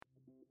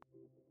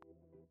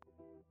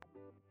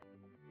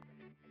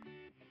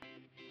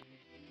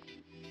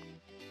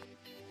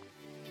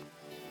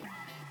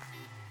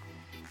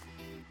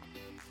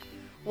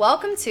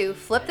Welcome to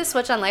Flip the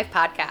Switch on Life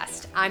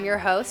podcast. I'm your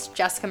host,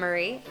 Jessica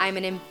Marie. I'm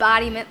an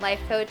embodiment life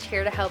coach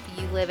here to help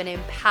you live an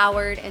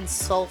empowered and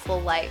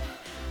soulful life.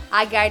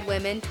 I guide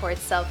women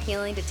towards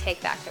self-healing to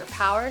take back their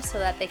power so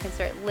that they can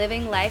start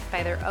living life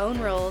by their own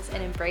rules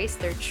and embrace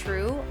their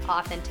true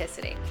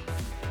authenticity.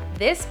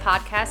 This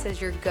podcast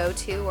is your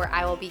go-to where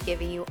I will be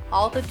giving you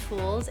all the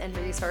tools and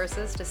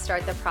resources to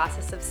start the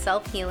process of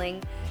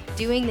self-healing,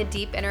 doing the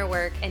deep inner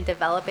work, and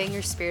developing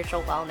your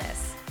spiritual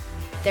wellness.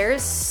 There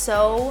is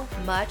so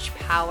much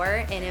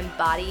power in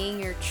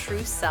embodying your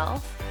true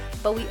self,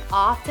 but we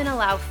often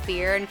allow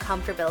fear and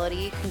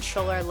comfortability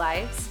control our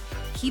lives,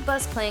 keep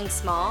us playing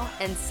small,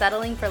 and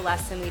settling for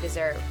less than we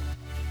deserve.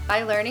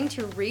 By learning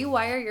to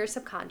rewire your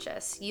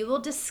subconscious, you will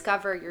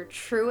discover your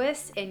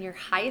truest and your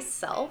highest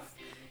self.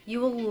 You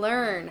will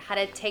learn how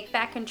to take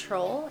back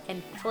control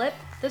and flip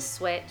the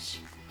switch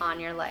on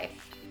your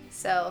life.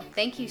 So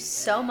thank you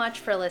so much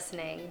for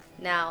listening.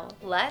 Now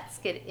let's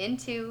get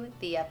into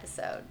the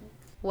episode.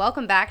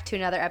 Welcome back to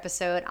another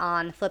episode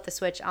on Flip the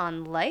Switch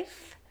on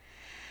Life.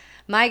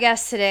 My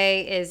guest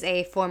today is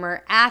a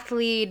former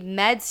athlete,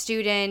 med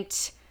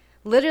student,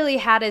 literally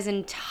had his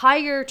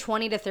entire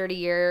 20 to 30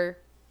 year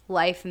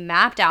life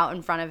mapped out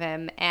in front of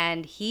him,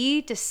 and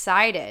he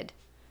decided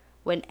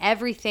when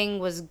everything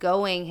was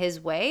going his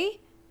way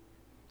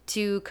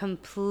to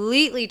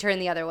completely turn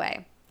the other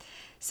way.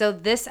 So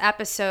this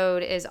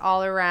episode is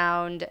all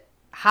around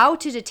how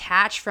to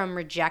detach from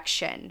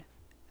rejection.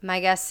 My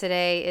guest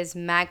today is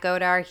Matt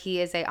Godar.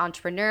 He is an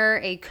entrepreneur,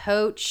 a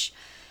coach,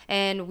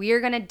 and we are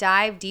going to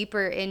dive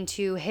deeper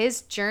into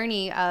his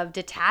journey of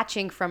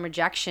detaching from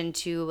rejection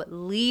to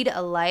lead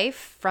a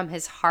life from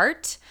his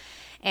heart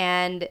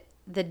and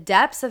the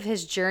depths of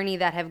his journey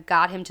that have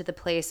got him to the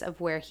place of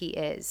where he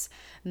is.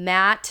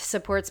 Matt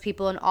supports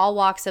people in all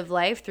walks of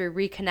life through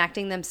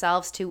reconnecting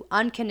themselves to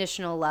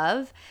unconditional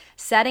love,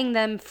 setting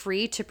them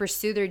free to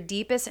pursue their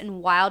deepest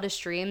and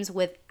wildest dreams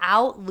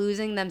without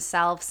losing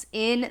themselves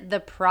in the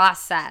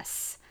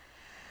process.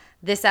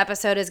 This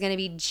episode is going to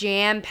be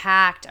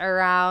jam-packed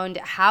around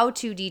how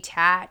to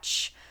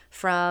detach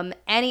from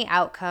any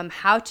outcome,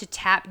 how to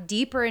tap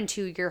deeper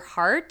into your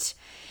heart,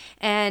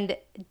 and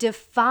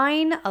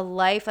define a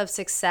life of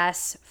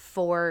success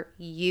for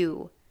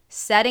you.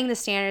 Setting the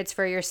standards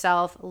for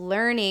yourself,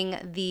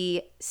 learning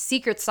the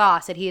secret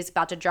sauce that he is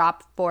about to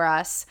drop for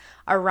us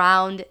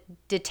around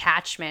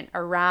detachment,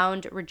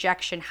 around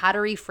rejection, how to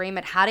reframe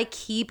it, how to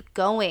keep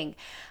going,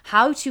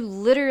 how to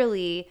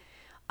literally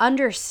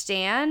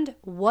understand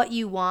what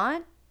you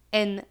want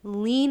and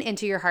lean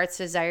into your heart's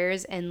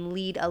desires and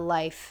lead a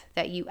life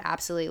that you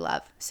absolutely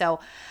love. So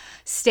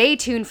stay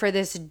tuned for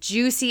this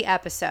juicy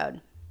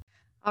episode.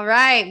 All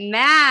right,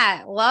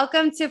 Matt,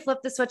 welcome to Flip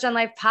the Switch on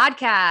Life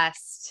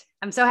podcast.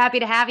 I'm so happy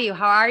to have you.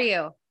 How are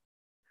you?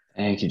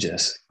 Thank you,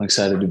 Jess. I'm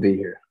excited to be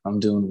here. I'm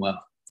doing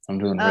well. I'm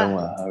doing real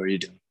well. How are you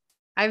doing?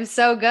 I'm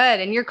so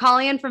good. And you're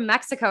calling in from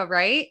Mexico,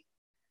 right?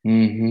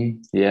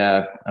 Mm-hmm.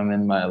 Yeah, I'm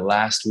in my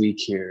last week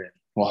here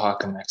in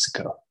Oaxaca,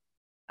 Mexico.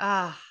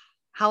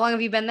 How long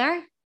have you been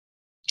there?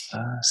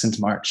 Since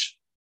March.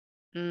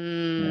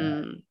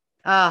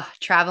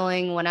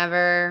 Traveling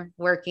whenever,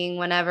 working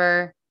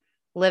whenever,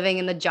 living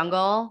in the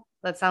jungle.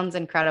 That sounds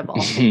incredible.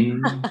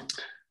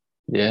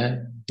 Yeah,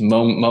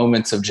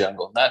 moments of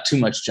jungle. Not too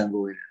much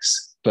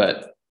jungliness,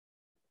 but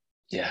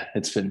yeah,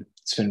 it's been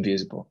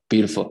beautiful.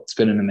 It's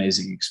been an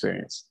amazing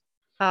experience.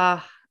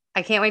 I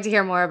can't wait to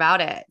hear more about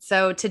it.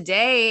 So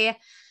today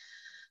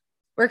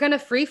we're going to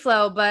free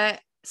flow, but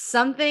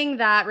something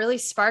that really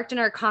sparked in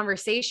our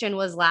conversation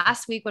was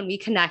last week when we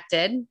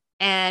connected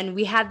and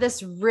we had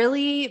this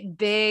really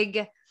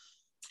big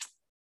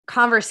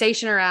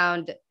conversation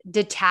around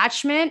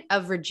detachment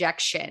of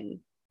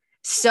rejection.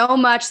 So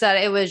much that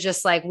it was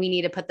just like, we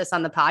need to put this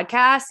on the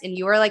podcast. And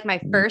you were like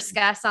my first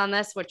guest on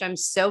this, which I'm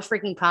so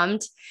freaking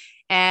pumped.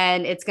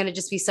 And it's going to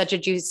just be such a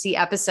juicy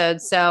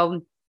episode.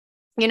 So,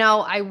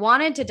 I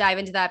wanted to dive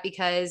into that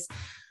because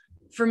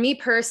for me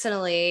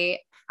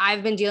personally,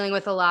 I've been dealing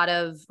with a lot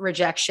of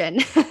rejection.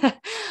 And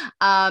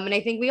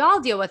I think we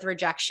all deal with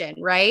rejection,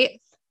 right?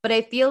 But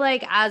I feel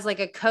like as like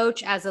a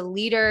coach, as a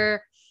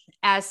leader,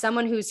 as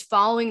someone who's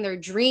following their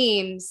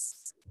dreams,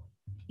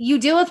 you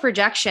deal with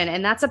rejection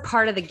and that's a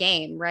part of the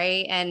game,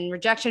 right? And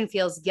rejection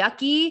feels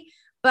yucky,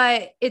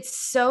 but it's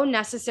so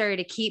necessary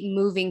to keep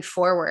moving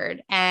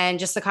forward. And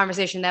just the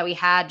conversation that we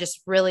had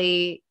just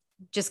really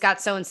just got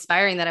so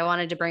inspiring that I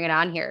wanted to bring it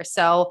on here.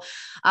 So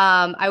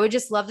I would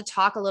just love to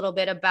talk a little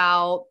bit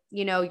about,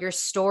 your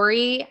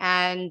story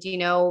and,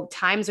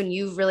 times when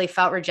you've really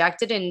felt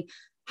rejected and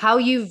how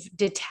you've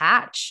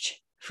detached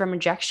from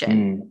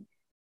rejection.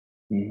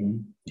 Mm-hmm.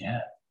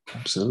 Yeah,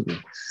 absolutely.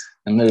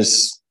 And I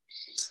was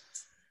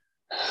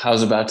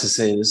about to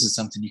say, this is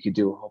something you could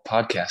do a whole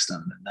podcast on,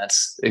 and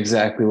that's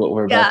exactly what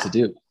we're about to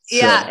do.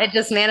 Yeah, it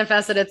just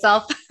manifested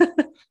itself.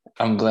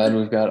 I'm glad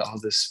we've got all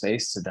this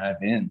space to dive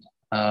in.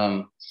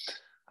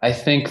 I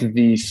think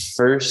the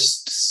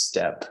first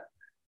step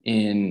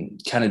in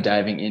kind of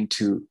diving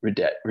into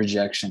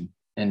rejection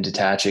and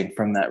detaching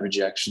from that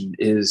rejection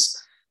is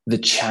the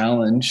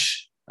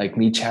challenge, like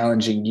me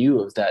challenging you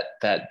of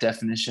that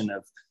definition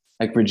of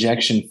like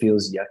rejection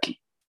feels yucky.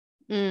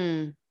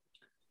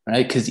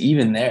 Right? Because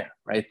even there,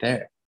 right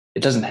there,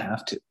 it doesn't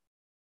have to.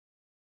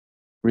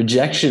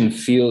 Rejection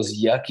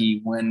feels yucky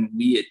when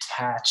we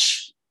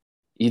attach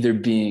either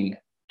being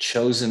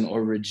chosen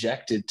or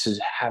rejected to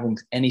having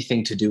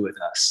anything to do with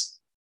us,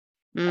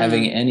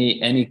 having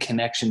any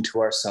connection to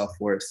our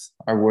self-worth,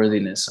 our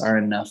worthiness, our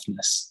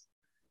enoughness.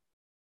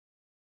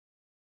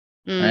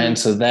 Right? And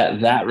so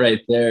that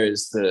right there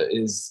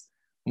is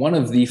one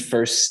of the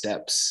first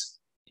steps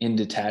in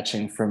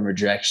detaching from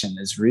rejection,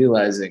 is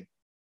realizing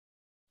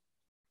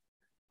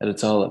that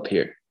it's all up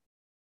here.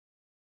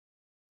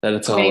 That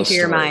it's all a story.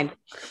 Your mind.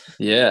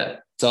 Yeah,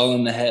 it's all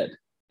in the head.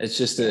 It's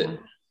just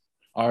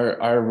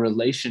our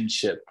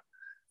relationship.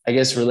 I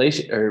guess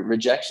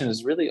rejection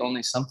is really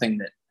only something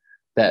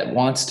that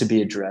wants to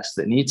be addressed,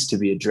 that needs to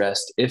be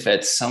addressed. If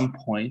at some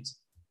point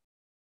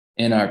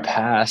in our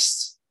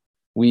past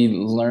we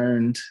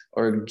learned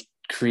or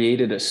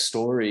created a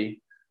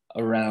story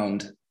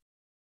around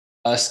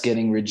us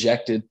getting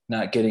rejected,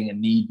 not getting a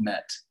need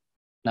met,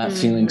 not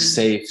feeling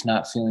safe,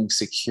 not feeling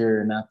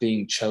secure, not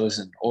being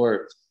chosen,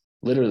 or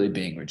literally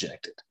being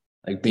rejected,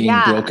 like being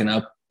broken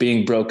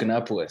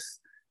up with,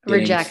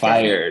 getting rejected,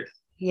 fired,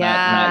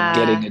 not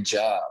getting a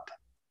job.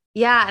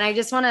 Yeah. And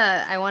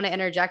I want to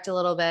interject a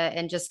little bit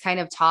and just kind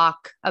of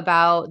talk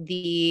about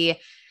the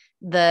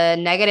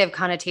negative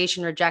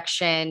connotation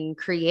rejection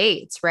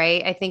creates,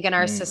 right? I think in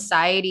our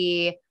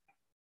society,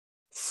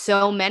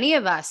 so many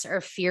of us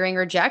are fearing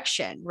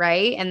rejection,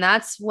 right? And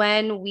that's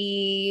when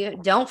we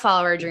don't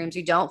follow our dreams.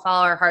 We don't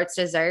follow our heart's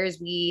desires.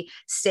 We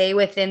stay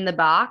within the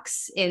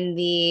box, in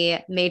the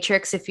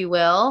matrix, if you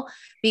will,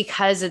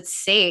 because it's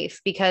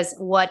safe. Because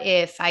what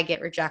if I get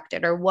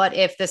rejected? Or what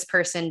if this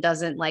person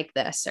doesn't like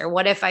this? Or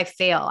what if I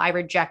fail? I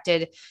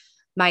rejected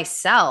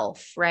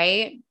myself,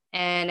 right?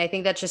 And I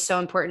think that's just so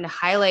important to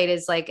highlight,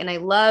 is like, and I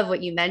love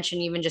what you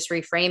mentioned, even just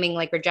reframing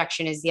like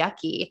rejection is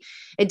yucky.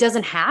 It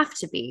doesn't have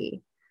to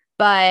be.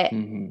 But,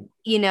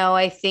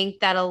 I think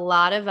that a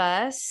lot of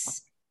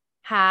us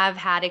have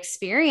had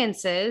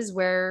experiences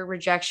where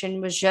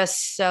rejection was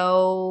just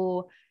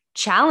so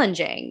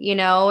challenging,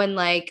 and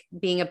like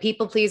being a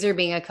people pleaser,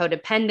 being a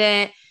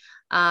codependent,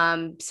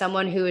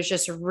 someone who is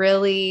just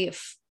really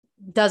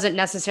doesn't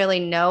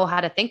necessarily know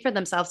how to think for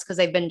themselves because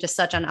they've been just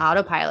such on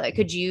autopilot.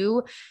 Could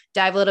you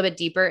dive a little bit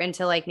deeper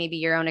into like maybe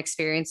your own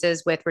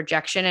experiences with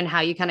rejection and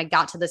how you kind of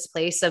got to this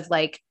place of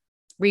like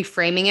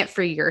reframing it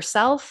for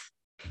yourself?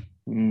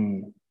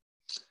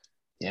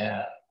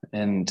 Yeah.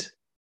 And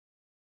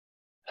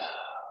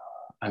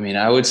I mean,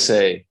 I would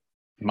say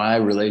my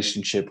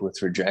relationship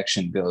with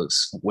rejection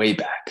goes way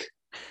back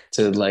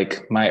to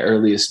like my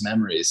earliest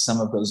memories.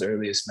 Some of those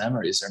earliest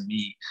memories are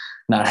me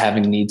not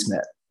having needs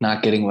met,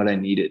 not getting what I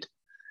needed.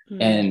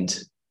 And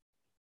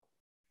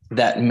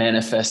that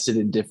manifested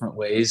in different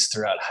ways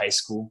throughout high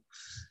school,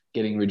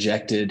 getting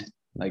rejected,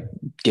 like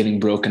getting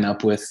broken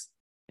up with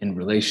in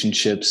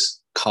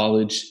relationships,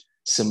 college,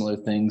 similar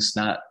things,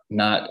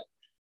 not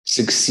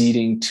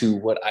succeeding to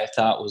what I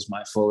thought was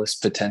my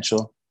fullest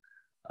potential.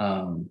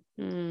 But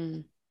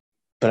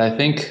I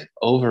think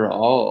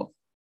overall,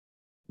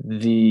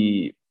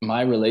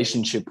 my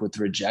relationship with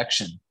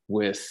rejection,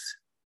 with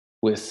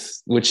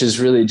which is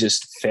really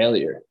just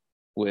failure,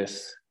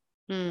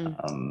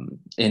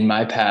 in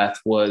my path,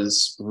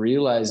 was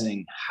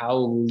realizing how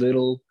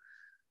little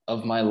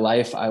of my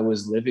life I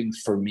was living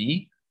for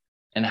me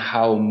and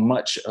how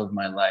much of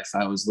my life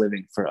I was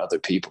living for other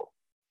people.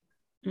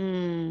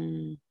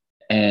 And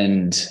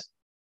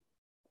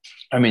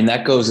I mean,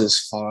 that goes as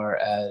far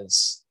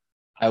as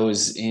I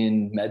was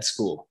in med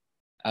school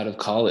out of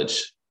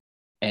college.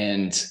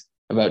 And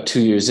about 2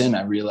 years in,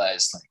 I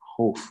realized like,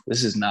 oh,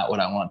 this is not what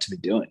I want to be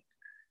doing.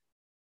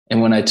 And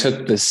when I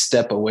took the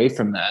step away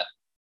from that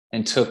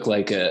and took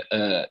like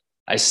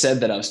I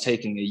said that I was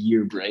taking a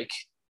year break,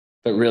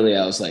 but really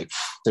I was like,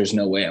 there's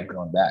no way I'm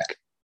going back.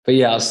 But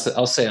yeah,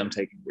 I'll say I'm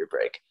taking a year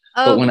break.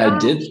 But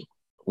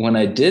when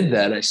I did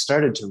that, I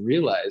started to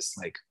realize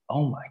like,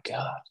 oh my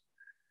God,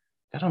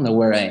 I don't know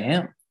where I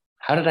am.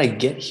 How did I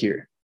get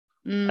here?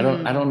 I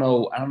don't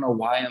know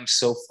why I'm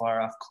so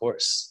far off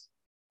course.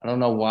 I don't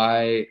know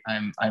why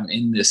I'm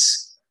in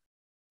this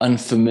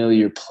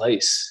unfamiliar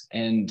place.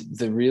 And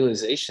the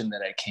realization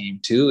that I came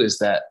to is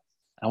that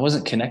I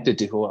wasn't connected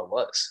to who I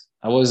was.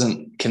 I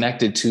wasn't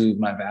connected to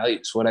my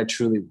values, what I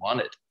truly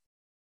wanted.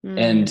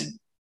 And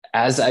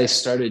as I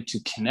started to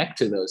connect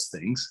to those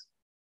things,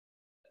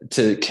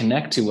 to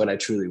connect to what I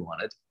truly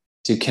wanted,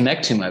 to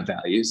connect to my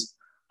values,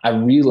 I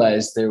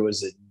realized there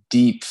was a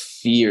deep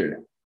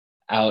fear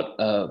out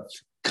of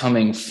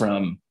coming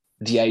from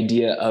the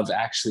idea of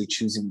actually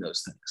choosing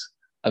those things,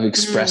 of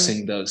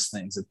expressing those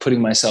things, of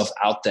putting myself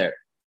out there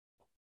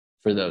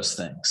for those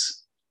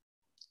things.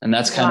 And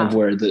that's kind of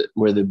where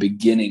the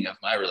beginning of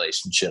my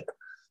relationship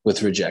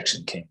with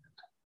rejection came in.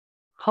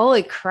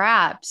 Holy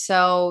crap.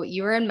 So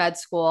you were in med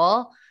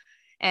school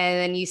And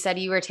then you said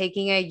you were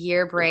taking a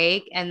year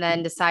break and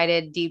then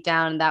decided deep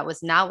down that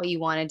was not what you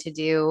wanted to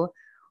do.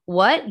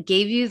 What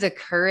gave you the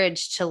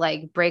courage to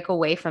like break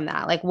away from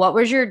that? Like, what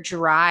was your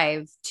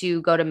drive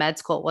to go to med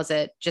school? Was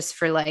it just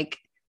for like,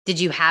 did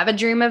you have a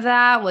dream of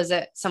that? Was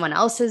it someone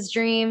else's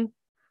dream?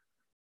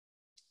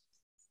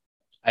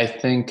 I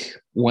think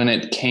when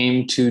it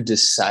came to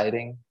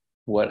deciding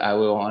what I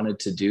wanted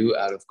to do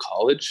out of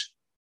college,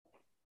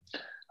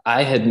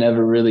 I had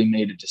never really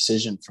made a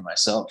decision for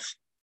myself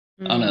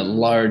on a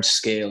large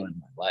scale in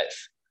my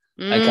life.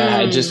 Like I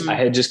had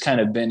just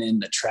kind of been in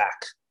the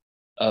track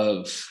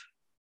of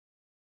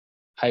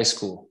high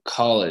school,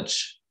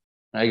 college,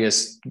 I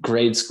guess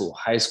grade school,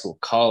 high school,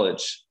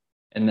 college.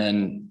 And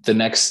then the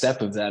next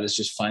step of that is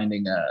just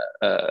finding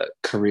a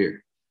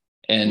career.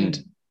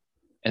 And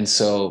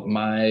so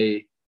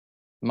my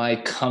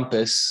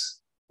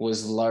compass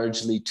was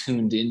largely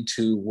tuned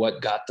into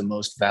what got the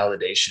most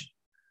validation.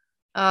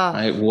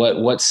 Right?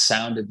 What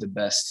sounded the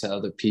best to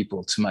other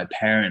people, to my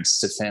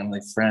parents, to family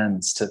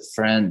friends,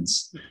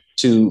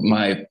 to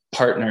my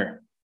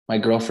partner, my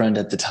girlfriend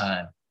at the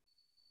time.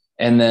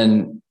 And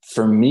then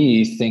for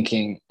me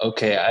thinking,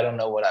 okay, I don't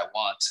know what I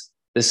want.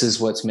 This is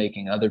what's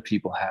making other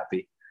people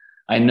happy.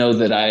 I know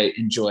that I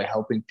enjoy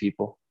helping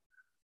people.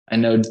 I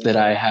know that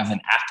I have an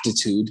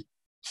aptitude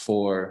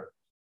for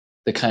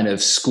the kind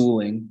of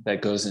schooling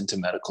that goes into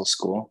medical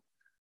school.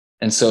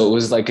 And so it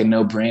was like a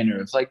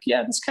no-brainer of like,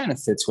 yeah, this kind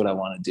of fits what I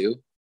want to do.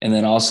 And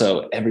then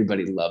also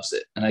everybody loves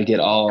it. And I get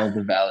all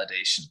the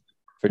validation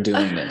for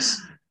doing this.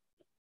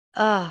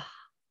 Oh,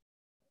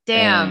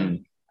 damn.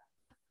 And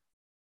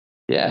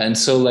yeah. And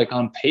so like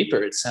on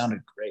paper, it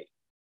sounded great.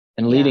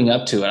 And leading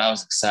up to it, I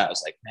was excited. I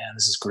was like, man,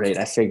 this is great.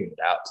 I figured it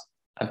out.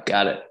 I've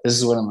got it. This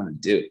is what I'm going to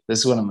do. This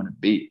is what I'm going to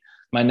be.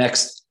 My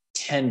next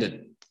 10 to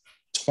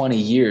 20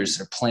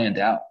 years are planned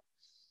out.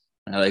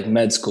 I like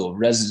med school,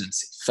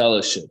 residency,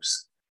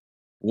 fellowships,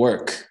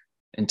 work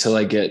until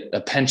I get a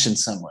pension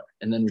somewhere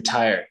and then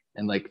retire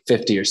in like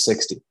 50 or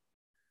 60.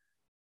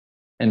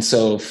 And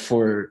so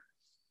for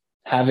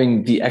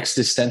having the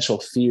existential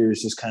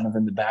fears just kind of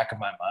in the back of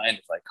my mind,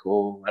 like,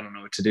 oh, I don't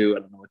know what to do. I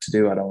don't know what to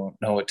do. I don't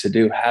know what to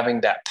do.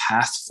 Having that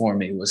path for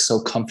me was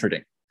so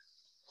comforting.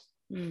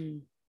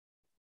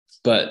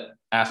 But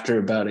after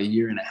about a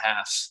year and a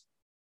half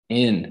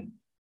in,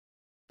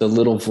 the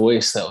little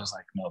voice that was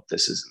like, nope,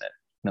 this isn't it.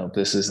 Nope,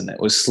 this isn't it.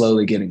 Was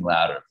slowly getting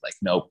louder. Like,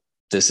 nope,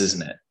 this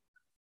isn't it.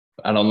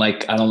 I don't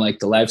like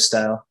the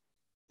lifestyle,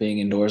 being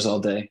indoors all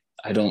day.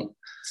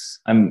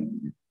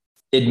 I'm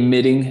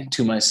admitting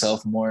to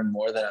myself more and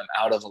more that I'm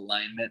out of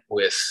alignment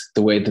with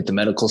the way that the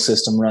medical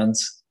system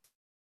runs.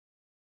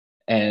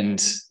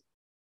 And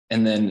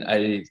then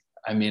I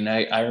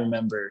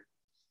remember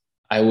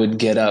I would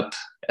get up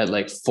at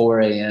like 4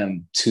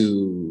 a.m.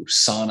 to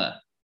sauna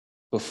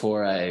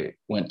before I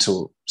went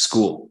to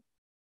school.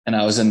 And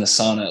I was in the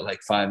sauna at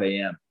like 5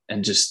 a.m.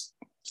 and just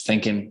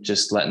thinking,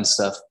 just letting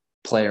stuff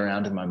play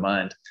around in my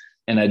mind.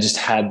 And I just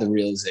had the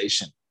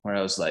realization where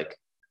I was like,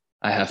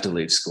 I have to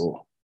leave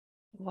school.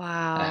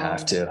 Wow. I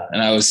have to.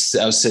 And I was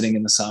sitting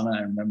in the sauna.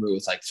 I remember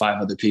with like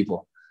 5 other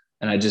people.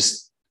 And I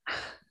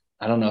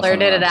don't know if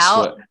I'm allowed to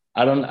swear.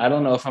 I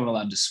don't know if I'm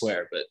allowed to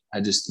swear, but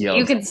I just yelled.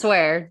 You can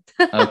swear.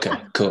 Okay,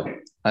 cool.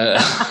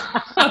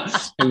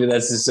 Maybe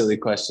that's a silly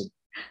question.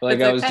 Like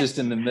that's I was just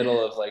in the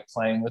middle of like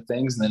playing with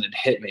things and then it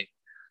hit me.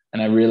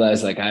 And I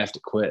realized like I have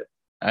to quit.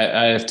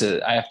 I have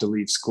to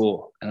leave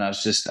school. And I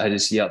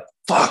just yelled,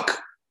 fuck,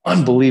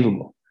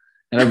 unbelievable.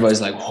 And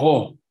everybody's like,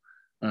 whoa.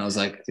 And I was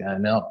like, yeah, I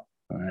know.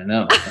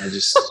 I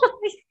just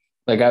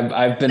like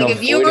I've been like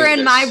if you were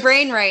in my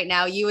brain right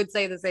now, you would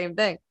say the same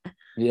thing.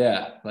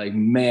 Yeah, like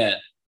man.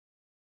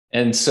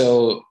 And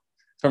so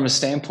from a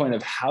standpoint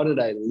of how did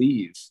I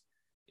leave,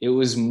 it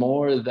was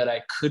more that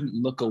I couldn't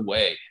look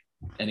away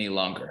any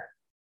longer.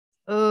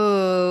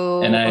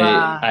 Oh, and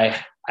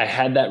I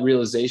had that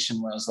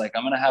realization where I was like,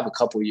 I'm going to have a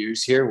couple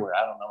years here where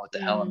I don't know what the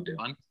hell I'm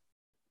doing,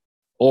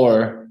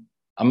 or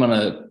I'm going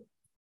to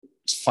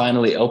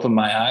finally open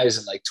my eyes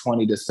in like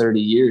 20 to 30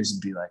 years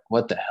and be like,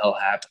 what the hell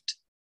happened?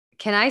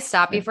 Can I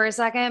stop you for a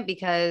second?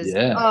 Because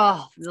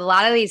a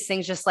lot of these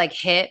things just like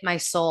hit my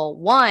soul.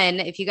 One,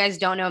 if you guys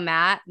don't know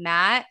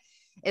Matt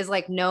is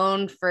like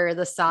known for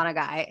the sauna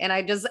guy. And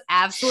I just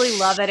absolutely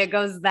love it. It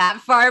goes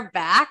that far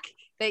back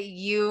that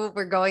you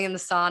were going in the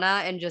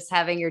sauna and just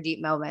having your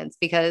deep moments.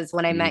 Because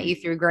when I met you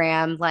through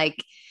Graham,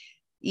 like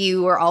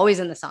you were always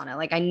in the sauna.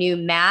 Like I knew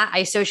Matt, I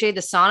associated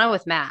the sauna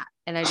with Matt.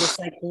 And I just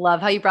like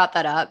love how you brought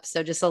that up.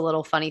 So just a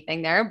little funny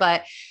thing there.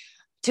 But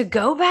to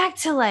go back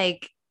to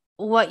like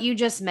what you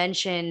just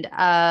mentioned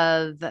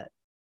of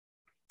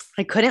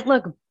I couldn't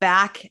look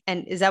back.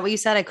 And is that what you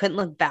said? I couldn't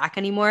look back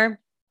anymore.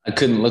 I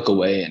couldn't look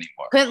away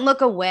anymore. Couldn't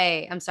look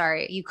away. I'm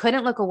sorry. You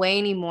couldn't look away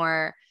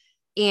anymore.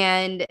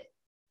 And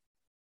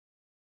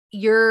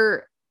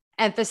you're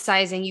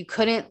emphasizing you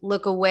couldn't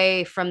look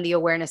away from the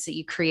awareness that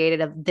you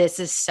created of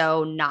this is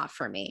so not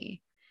for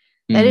me.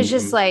 That is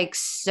just like,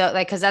 so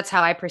like, cause that's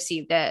how I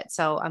perceived it.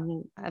 So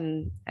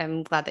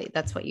I'm glad that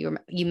that's what you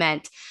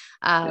meant.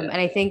 And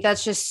I think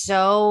that's just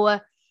so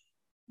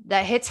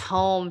that hits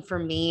home for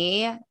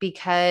me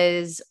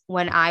because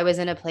when I was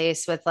in a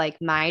place with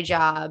like my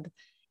job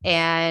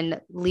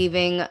and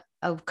leaving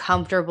a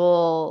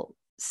comfortable,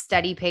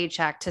 steady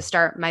paycheck to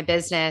start my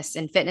business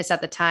and fitness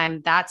at the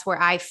time, that's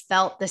where I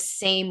felt the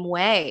same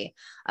way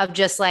of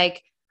just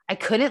like, I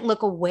couldn't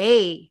look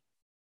away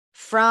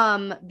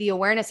from the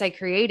awareness I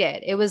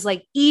created. It was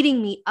like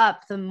eating me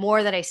up the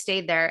more that I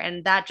stayed there.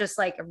 And that just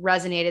like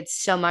resonated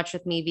so much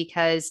with me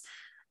because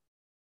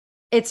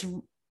it's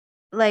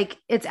like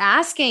it's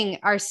asking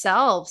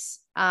ourselves,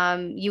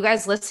 you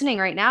guys listening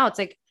right now, it's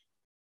like,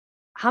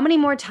 how many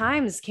more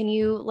times can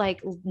you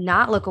like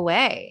not look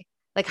away?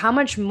 Like, how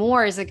much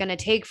more is it going to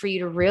take for you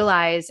to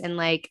realize and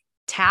like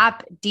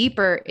tap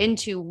deeper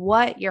into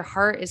what your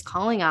heart is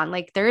calling on?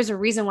 Like, there is a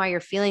reason why you're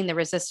feeling the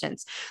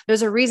resistance.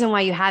 There's a reason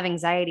why you have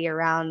anxiety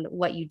around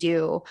what you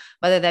do,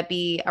 whether that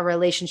be a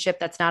relationship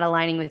that's not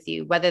aligning with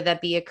you, whether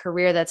that be a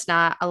career that's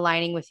not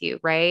aligning with you,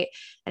 right?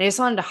 And I just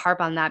wanted to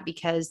harp on that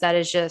because that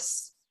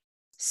is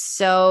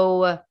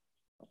so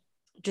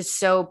just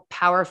so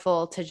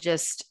powerful to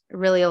just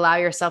really allow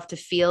yourself to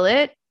feel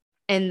it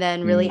and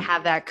then really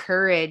have that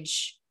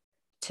courage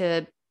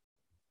to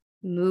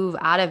move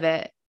out of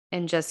it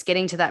and just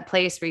getting to that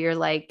place where you're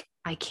like,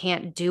 I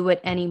can't do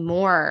it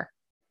anymore.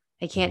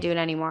 I can't do it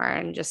anymore.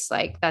 And just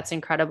like, that's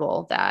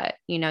incredible that,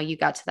 you know, you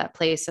got to that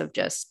place of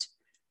just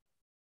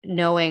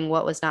knowing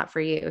what was not for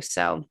you.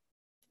 So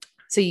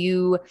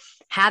you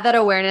had that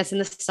awareness in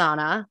the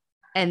sauna.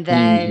 And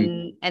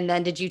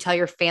then did you tell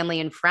your family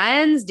and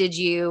friends?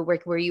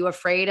 Were you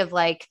afraid of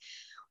like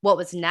what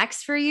was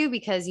next for you?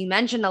 Because you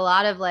mentioned a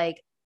lot of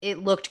like, it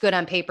looked good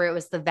on paper. It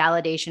was the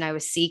validation I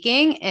was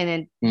seeking.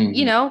 And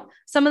you know,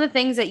 some of the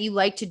things that you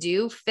like to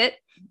do fit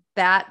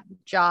that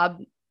job,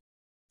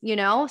 you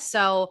know?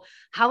 So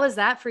how was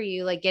that for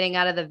you? Like getting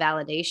out of the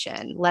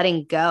validation,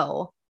 letting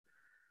go?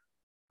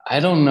 I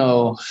don't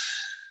know.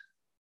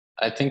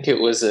 I think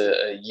it was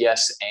a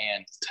yes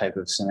and type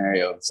of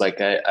scenario. It's like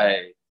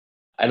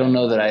I don't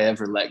know that I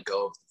ever let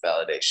go of the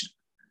validation.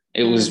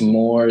 It was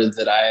more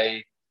that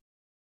I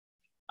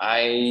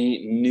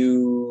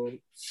knew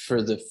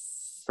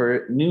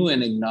knew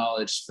and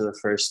acknowledged for the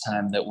first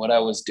time that what I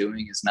was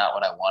doing is not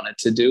what I wanted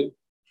to do.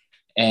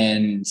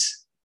 And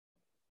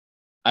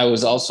I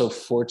was also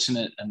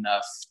fortunate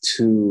enough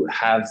to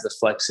have the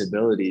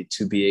flexibility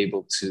to be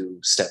able to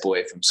step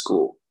away from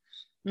school.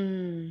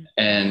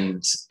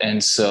 And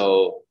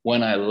so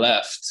when I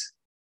left,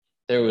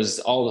 there was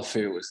all the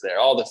fear was there.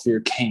 All the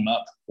fear came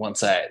up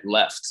once I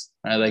left.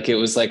 Right? Like it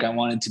was like I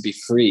wanted to be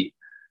free.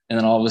 And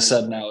then all of a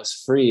sudden I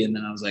was free. And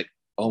then I was like,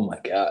 oh my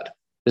God,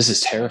 this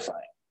is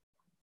terrifying.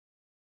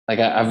 Like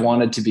I've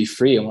wanted to be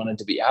free. I wanted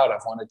to be out.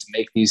 I've wanted to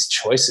make these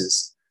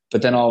choices.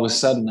 But then all of a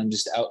sudden I'm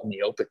just out in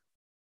the open.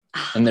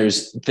 And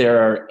there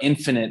are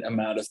infinite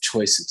amount of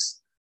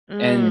choices.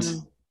 And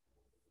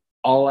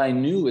all I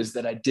knew is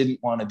that I didn't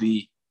want to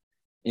be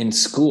in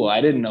school.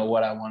 I didn't know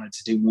what I wanted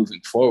to do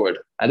moving forward.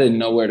 I didn't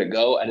know where to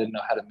go. I didn't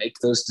know how to make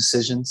those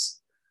decisions.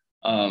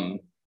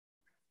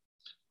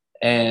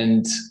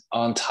 And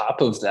on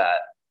top of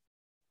that,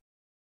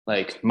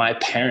 like my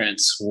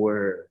parents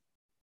were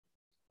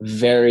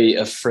very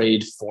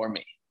afraid for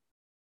me.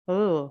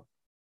 Oh,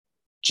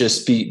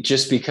 just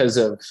because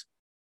of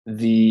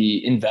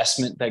the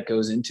investment that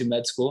goes into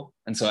med school.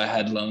 And so I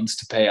had loans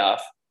to pay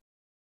off.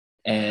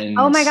 And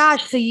oh my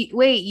gosh. So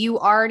you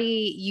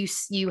already,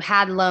 you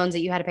had loans that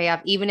you had to pay off,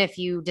 even if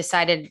you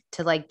decided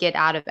to like get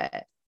out of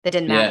it, that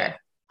didn't matter.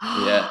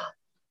 Yeah.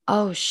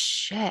 Oh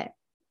shit.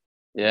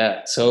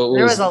 Yeah. So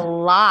there was a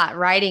lot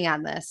riding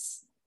on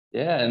this.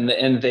 Yeah.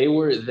 And they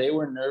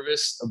were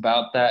nervous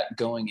about that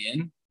going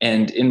in.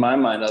 And in my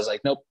mind, I was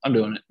like, nope, I'm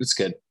doing it. It's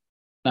good.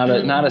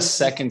 Not a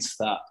second's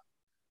thought.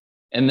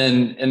 And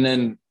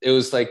then it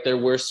was like their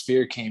worst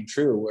fear came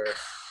true where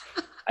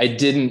I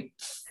didn't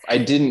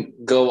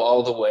go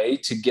all the way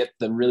to get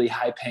the really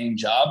high paying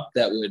job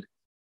that would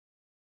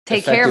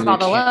take care of all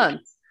the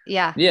loans.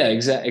 Yeah. Yeah,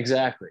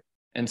 exactly.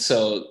 And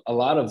so a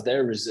lot of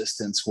their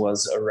resistance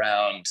was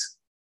around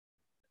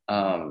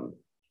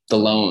the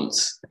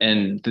loans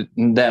and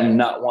them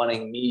not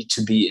wanting me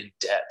to be in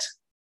debt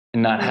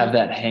and not have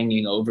that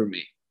hanging over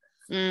me.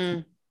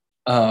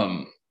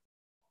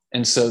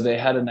 And so they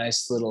had a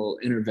nice little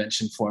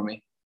intervention for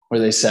me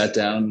where they sat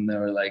down and they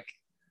were like,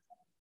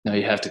 no,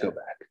 you have to go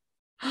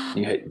back.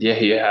 You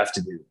have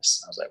to do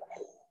this. I was like,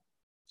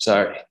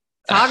 sorry.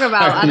 Talk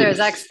about others'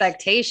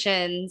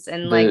 expectations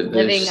and like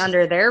living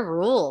under their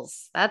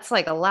rules. That's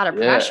like a lot of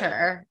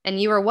pressure.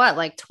 And you were what,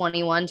 like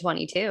 21,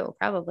 22,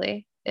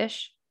 probably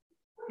ish?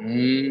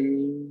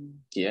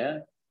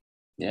 Yeah,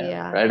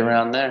 right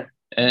around there.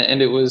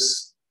 And it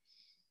was,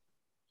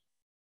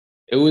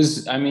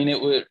 I mean, it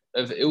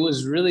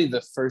was really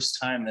the first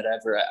time that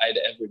I'd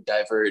ever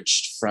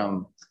diverged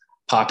from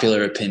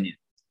popular opinion.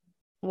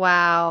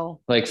 Wow.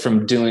 Like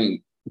from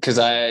doing, because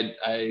I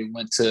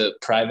went to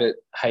private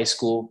high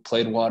school,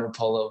 played water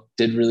polo,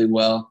 did really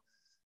well,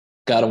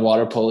 got a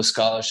water polo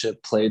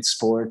scholarship, played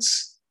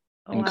sports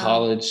in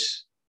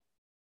college,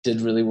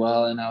 did really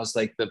well. And I was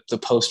like the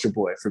poster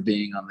boy for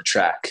being on the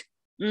track.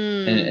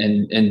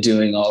 and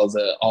doing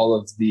all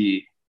of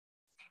the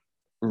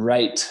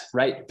right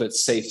but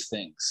safe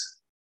things.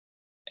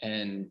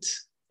 And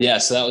yeah,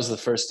 so that was the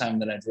first time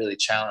that I'd really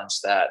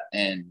challenged that.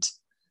 And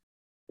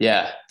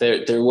yeah,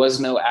 there was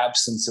no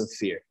absence of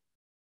fear.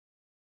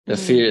 The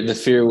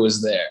fear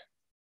was there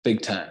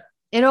big time.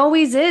 It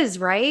always is,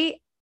 right?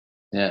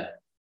 Yeah.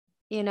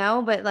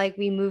 But like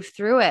we move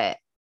through it.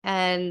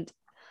 And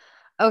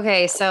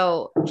okay,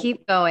 so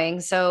keep going.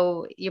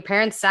 So your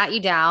parents sat you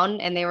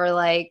down and they were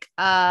like,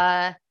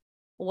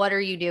 what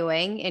are you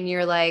doing? And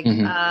you're like,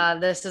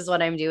 this is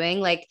what I'm doing.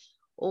 Like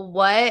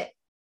what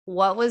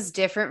was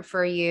different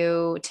for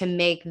you to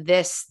make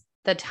this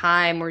the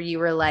time where you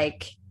were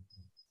like,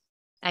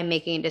 I'm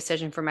making a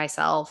decision for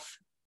myself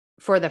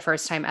for the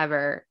first time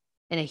ever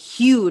in a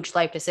huge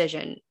life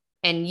decision?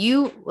 And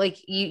you, like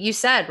you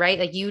said, right?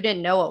 Like you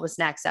didn't know what was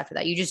next after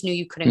that. You just knew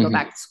you couldn't go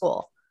back to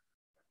school.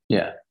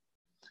 Yeah.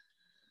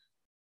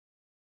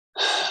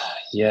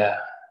 Yeah.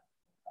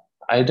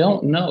 I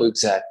don't know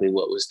exactly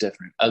what was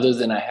different other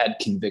than I had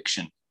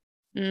conviction.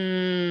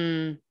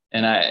 And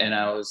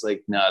I was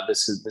like, no,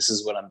 this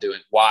is what I'm doing.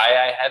 Why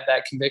I had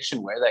that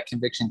conviction, where that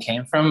conviction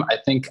came from, I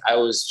think I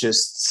was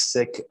just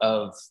sick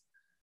of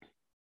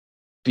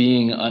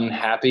being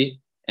unhappy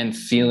and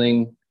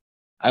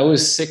I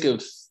was sick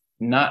of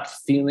not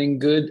feeling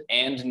good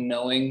and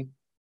knowing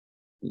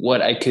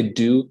what I could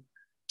do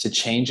to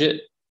change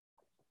it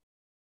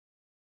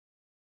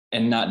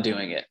and not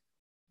doing it.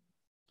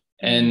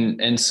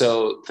 And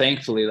so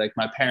thankfully, like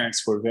my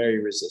parents were very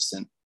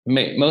resistant,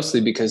 mostly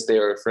because they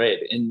were afraid.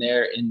 In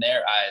their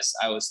eyes,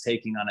 I was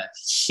taking on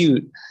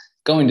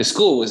going to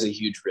school was a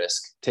huge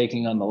risk,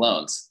 taking on the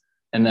loans.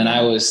 And then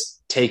I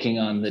was taking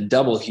on the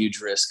double huge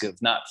risk of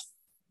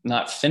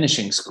not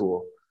finishing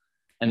school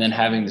and then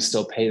having to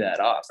still pay that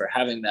off or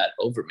having that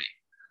over me.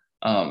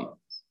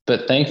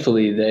 But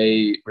thankfully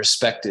they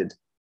respected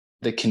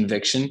the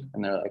conviction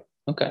and they're like,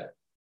 okay,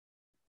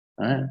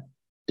 all right,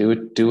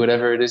 do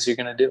whatever it is you're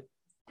going to do.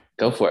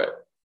 Go for it.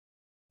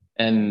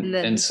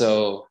 And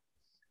so,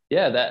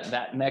 yeah,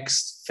 that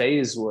next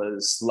phase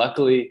was,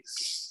 luckily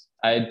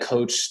I had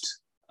coached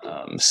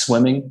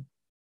swimming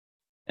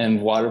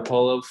and water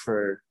polo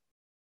for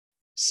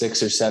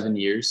 6 or 7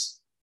 years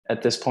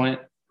at this point.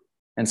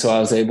 And so I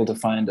was able to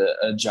find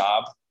a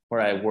job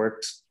where I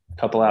worked a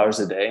couple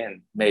hours a day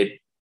and made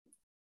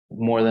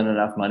more than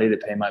enough money to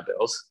pay my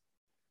bills.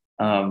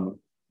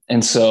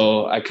 And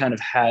so I kind of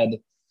had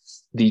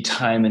the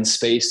time and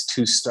space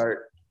to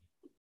start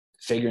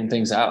figuring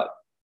things out,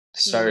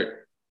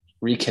 start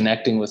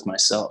reconnecting with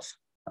myself.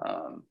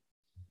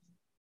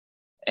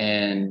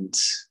 And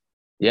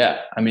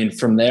yeah, I mean,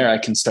 from there, I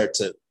can start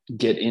to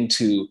get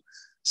into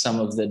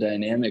some of the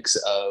dynamics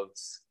of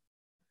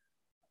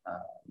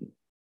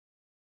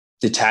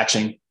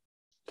detaching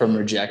from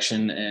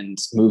rejection and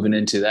moving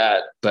into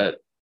that. But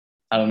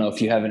I don't know if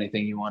you have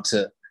anything you want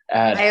to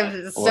add. I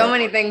have so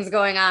many things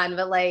going on,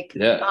 but like,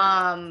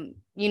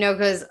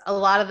 because a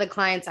lot of the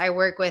clients I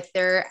work with,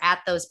 they're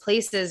at those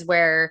places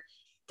where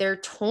they're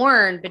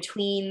torn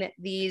between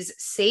these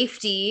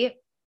safety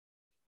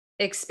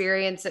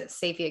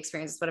experiences.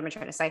 What am I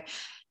trying to say?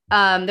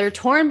 They're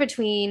torn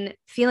between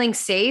feeling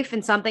safe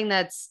in something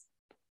that's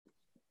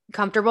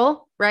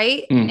comfortable,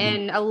 right?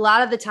 And a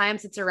lot of the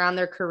times it's around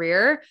their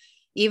career.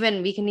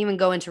 We can even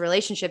go into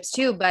relationships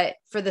too. But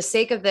for the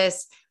sake of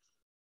this,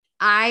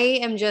 I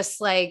am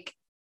just like,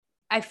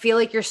 I feel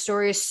like your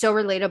story is so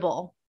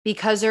relatable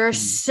because there are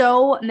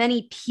so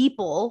many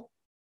people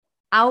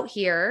out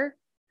here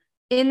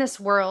in this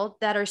world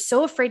that are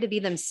so afraid to be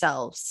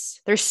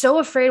themselves. They're so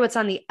afraid what's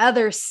on the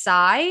other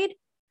side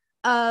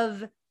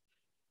of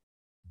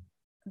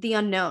the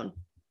unknown.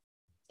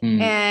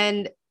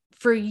 And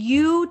for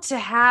you to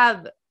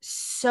have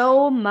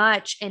so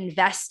much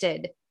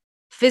invested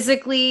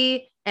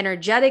physically,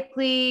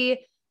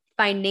 energetically,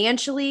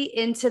 financially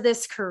into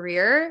this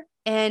career,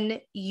 and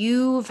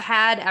you've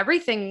had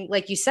everything,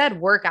 like you said,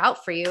 work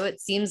out for you.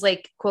 It seems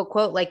like,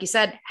 quote, like you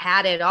said,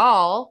 had it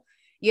all.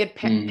 You had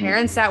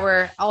parents that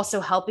were also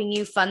helping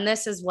you fund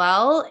this as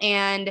well,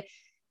 and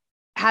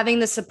having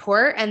the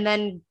support, and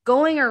then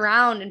going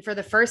around and for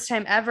the first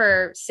time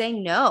ever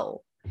saying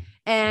no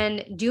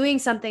and doing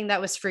something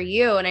that was for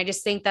you. And I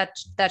just think that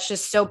that's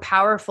just so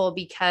powerful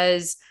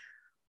because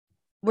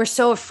we're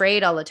so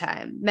afraid all the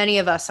time. Many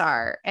of us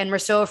are. And we're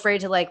so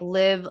afraid to like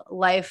live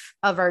life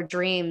of our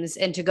dreams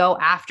and to go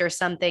after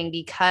something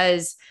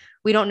because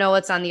we don't know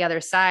what's on the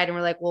other side. And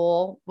we're like,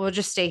 well, we'll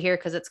just stay here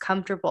because it's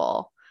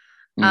comfortable.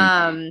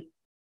 And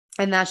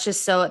that's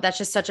just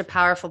such a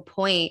powerful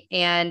point.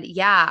 And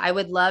yeah, I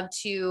would love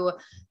to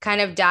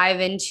kind of dive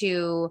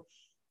into,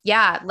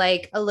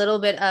 like a little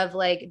bit of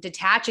like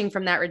detaching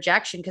from that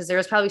rejection, because there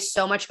was probably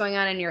so much going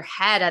on in your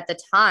head at the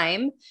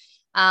time.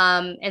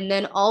 And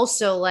then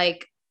also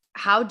like,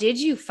 how did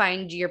you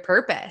find your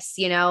purpose?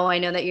 I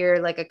know that you're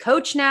like a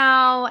coach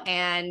now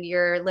and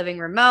you're living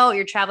remote,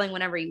 you're traveling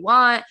whenever you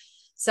want.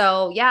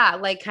 So yeah,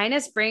 like kind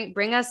of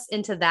bring us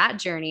into that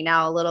journey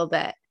now a little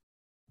bit.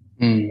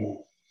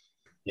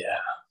 Yeah.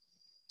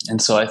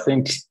 And so I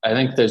think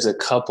there's a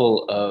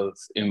couple of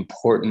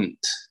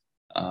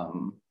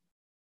um,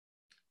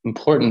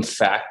 important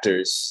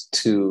factors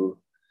to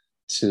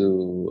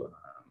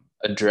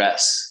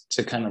address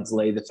to kind of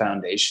lay the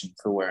foundation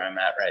for where I'm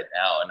at right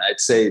now. And I'd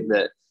say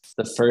that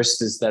the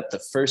first is that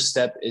the first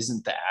step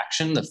isn't the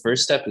action. The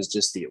first step is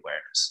just the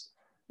awareness.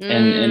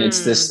 And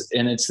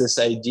it's this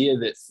idea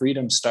that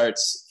freedom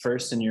starts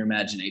first in your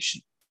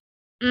imagination.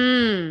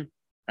 Right.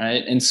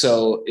 And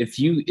so if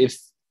you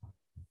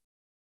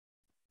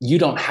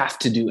don't have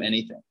to do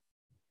anything,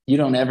 you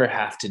don't ever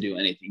have to do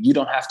anything. You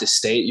don't have to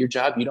stay at your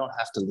job. You don't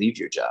have to leave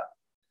your job.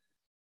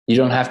 You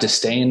don't have to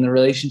stay in the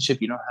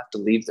relationship. You don't have to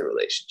leave the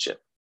relationship.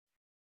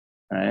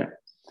 Right.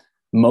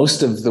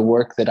 Most of the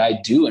work that I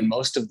do and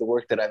most of the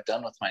work that I've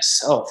done with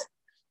myself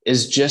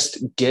is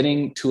just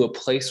getting to a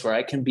place where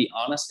I can be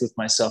honest with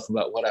myself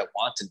about what I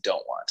want and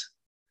don't want.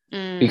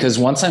 Because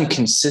once I'm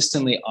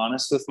consistently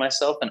honest with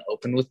myself and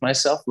open with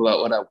myself about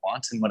what I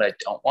want and what I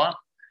don't want,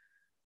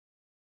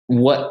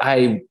 what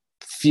I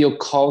feel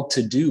called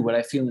to do, what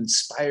I feel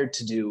inspired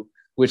to do,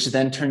 which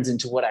then turns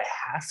into what I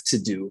have to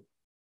do,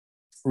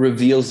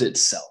 reveals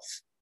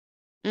itself.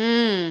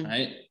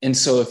 Right. And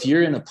so if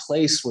you're in a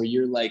place where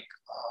you're like,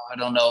 oh, I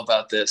don't know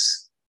about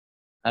this.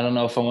 I don't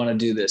know if I want to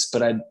do this,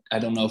 but I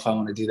don't know if I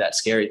want to do that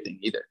scary thing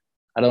either.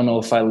 I don't know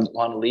if I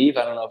want to leave.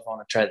 I don't know if I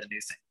want to try the new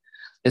thing.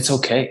 It's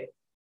okay.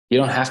 You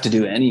don't have to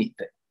do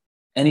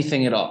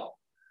anything at all,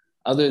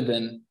 other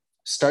than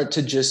start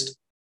to just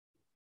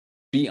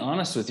be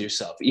honest with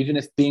yourself. Even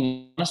if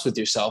being honest with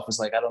yourself is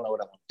like, I don't know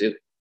what I want to do.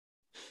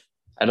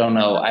 I don't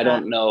know. I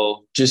don't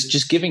know.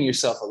 Just giving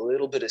yourself a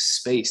little bit of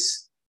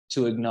space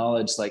to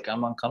acknowledge, like,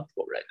 I'm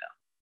uncomfortable right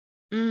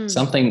now.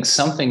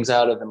 Something's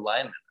out of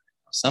alignment.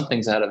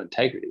 Something's out of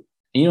integrity.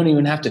 And you don't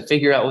even have to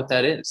figure out what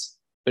that is.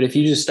 But if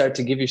you just start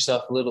to give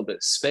yourself a little bit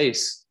of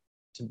space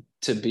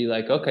to be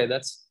like, okay,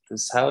 this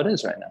is how it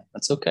is right now.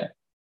 That's okay.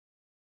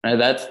 Right?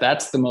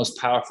 That's the most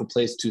powerful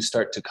place to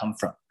start to come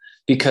from,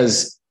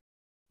 because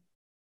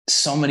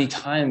so many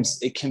times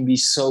it can be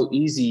so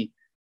easy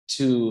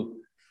to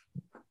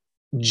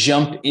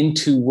jump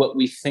into what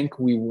we think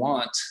we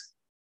want,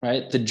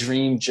 right? The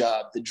dream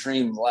job, the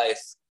dream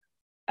life,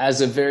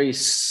 as a very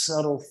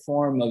subtle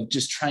form of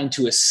just trying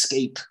to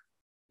escape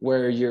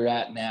where you're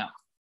at now.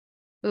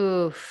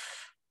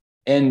 Oof.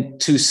 And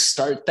to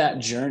start that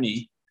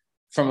journey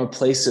from a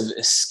place of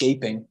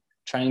escaping,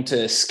 trying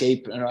to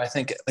escape, I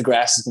think the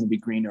grass is going to be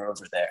greener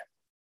over there.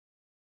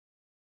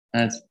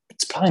 And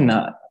it's probably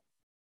not.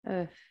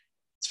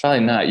 It's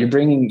probably not. You're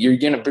going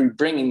to be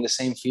bringing the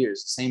same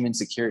fears, the same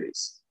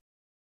insecurities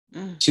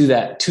to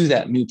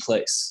that new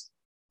place,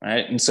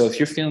 right? And so if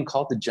you're feeling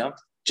called to jump,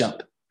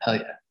 hell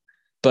yeah.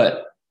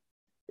 But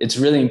it's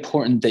really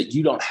important that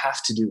you don't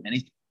have to do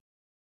anything.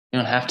 You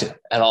don't have to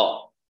at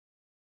all.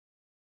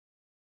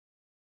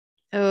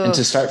 And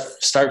to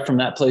start from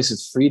that place of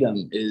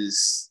freedom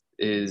is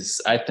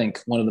I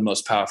think one of the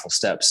most powerful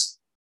steps.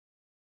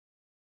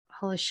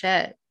 Holy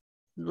shit.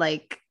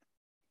 Like,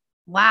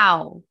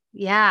 wow.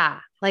 Yeah.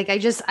 Like,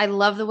 I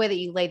love the way that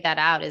you laid that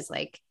out, is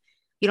like,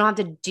 you don't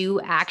have to do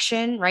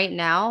action right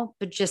now,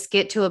 but just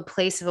get to a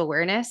place of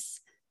awareness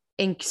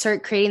and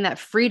start creating that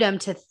freedom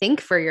to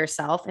think for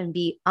yourself and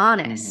be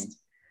honest.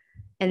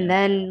 And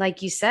then,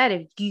 like you said,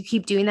 if you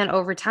keep doing that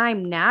over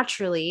time,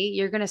 naturally,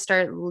 you're going to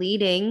start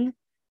leading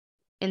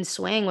and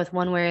swaying with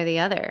one way or the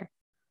other.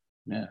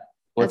 Yeah.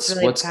 That's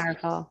really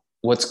powerful.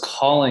 What's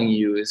calling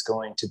you is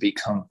going to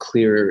become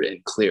clearer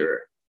and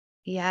clearer.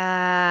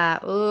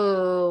 Yeah.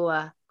 Ooh,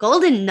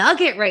 golden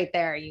nugget right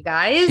there, you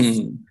guys.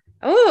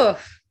 Oh,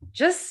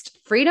 just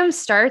freedom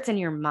starts in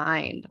your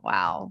mind.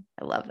 Wow.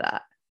 I love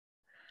that.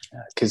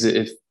 Because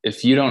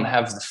if you don't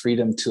have the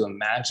freedom to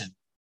imagine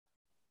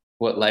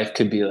what life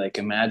could be like,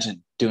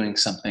 imagine doing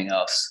something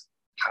else.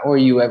 How are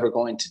you ever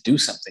going to do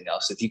something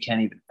else if you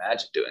can't even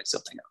imagine doing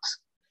something else?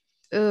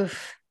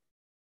 Oof.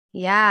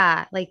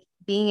 Yeah. Like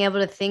being able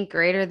to think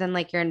greater than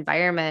like your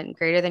environment,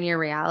 greater than your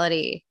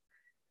reality.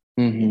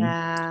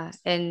 Yeah.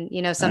 And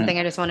something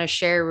I just want to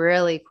share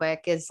really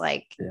quick is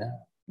like,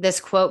 this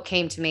quote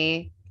came to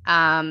me.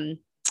 And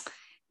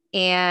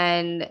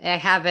I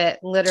have it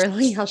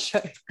literally, I'll show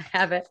you. I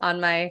have it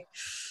on my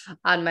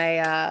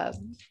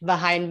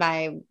behind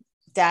my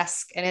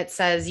desk. And it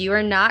says, "You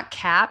are not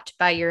capped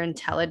by your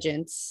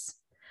intelligence,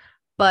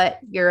 but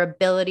your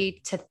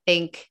ability to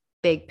think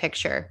big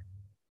picture."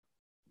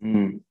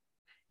 And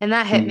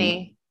that hit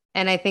me.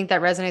 And I think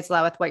that resonates a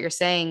lot with what you're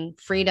saying.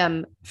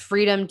 Freedom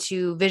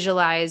to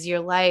visualize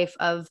your life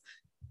of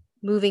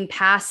moving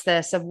past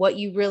this, of what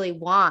you really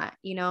want.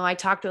 I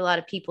talk to a lot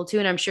of people too,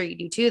 and I'm sure you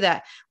do too,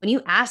 that when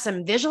you ask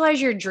them,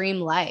 visualize your dream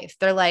life,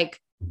 they're like,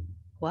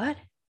 what?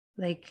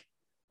 Like,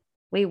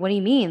 wait, what do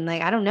you mean?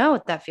 Like, I don't know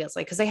what that feels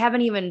like, because they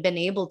haven't even been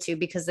able to,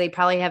 because they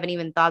probably haven't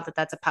even thought that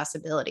that's a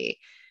possibility.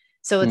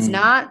 So it's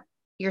not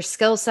your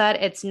skill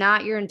set. It's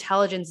not your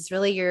intelligence. It's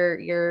really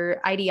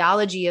your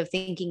ideology of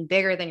thinking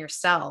bigger than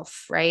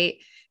yourself, right?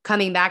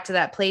 Coming back to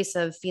that place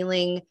of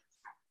feeling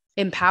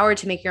empowered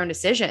to make your own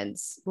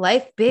decisions,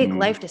 big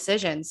life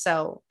decisions.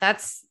 So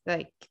that's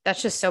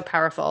just so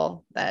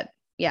powerful that,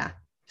 yeah,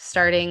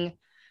 starting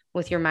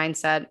with your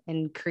mindset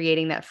and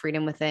creating that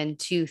freedom within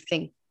to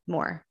think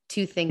more,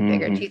 to think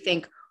bigger, to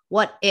think,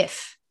 what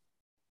if?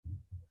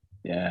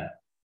 Yeah.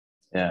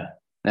 Yeah.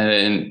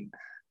 And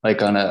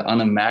like on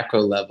a macro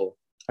level,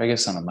 I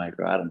guess on a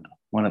micro, I don't know,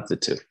 one of the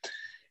two.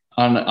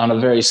 On a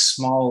very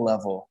small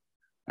level,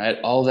 right?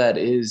 All that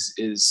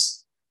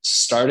is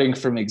starting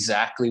from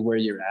exactly where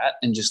you're at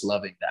and just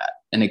loving that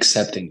and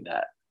accepting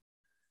that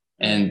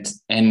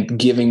and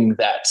giving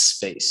that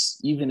space,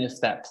 even if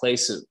that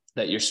place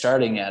that you're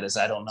starting at is,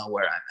 I don't know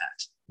where I'm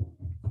at.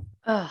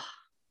 Oh,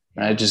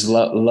 yeah. Right? Just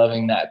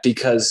loving that,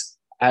 because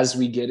as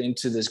we get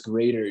into this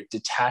greater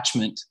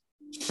detachment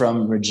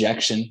from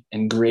rejection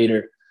and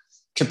greater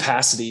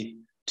capacity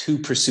to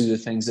pursue the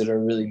things that are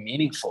really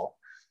meaningful,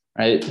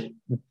 right?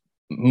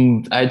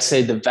 I'd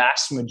say the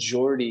vast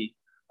majority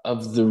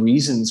of the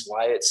reasons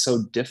why it's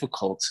so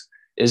difficult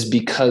is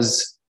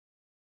because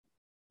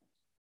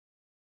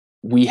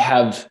we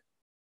have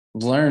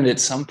learned at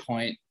some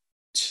point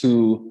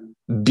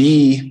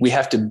we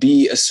have to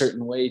be a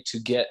certain way to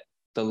get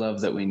the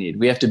love that we need.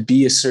 We have to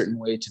be a certain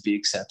way to be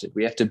accepted.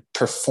 We have to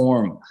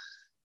perform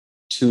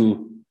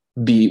to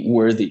be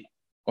worthy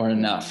or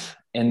enough.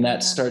 And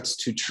that starts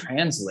to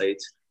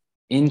translate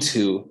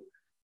into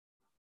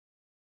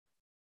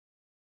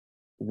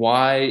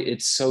why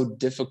it's so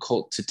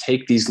difficult to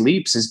take these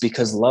leaps, is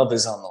because love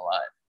is on the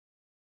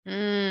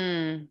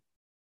line.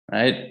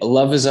 Right?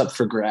 Love is up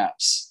for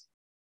grabs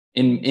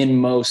in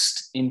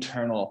most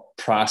internal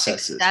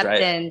processes.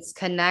 Acceptance, right?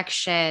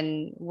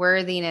 Connection,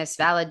 worthiness,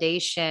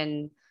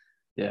 validation.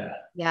 Yeah.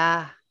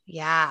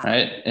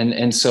 Right. And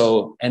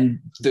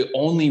the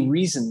only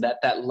reason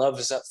that love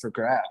is up for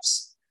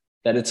grabs,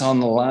 that it's on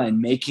the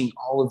line, making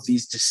all of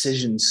these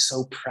decisions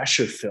so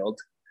pressure filled,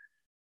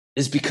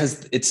 is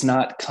because it's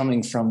not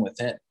coming from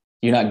within.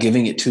 You're not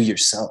giving it to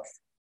yourself.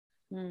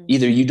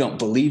 Either you don't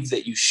believe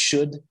that you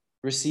should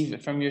receive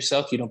it from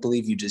yourself, you don't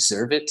believe you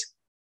deserve it,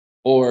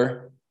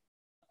 or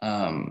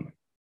I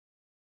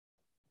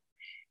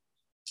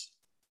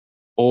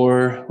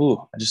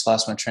just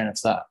lost my train of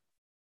thought.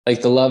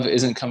 Like the love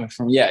isn't coming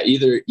from,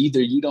 either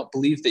you don't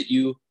believe that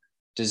you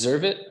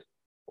deserve it,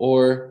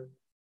 or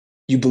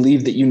you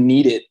believe that you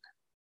need it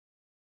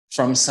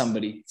from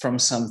somebody, from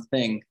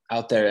something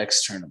out there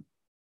external.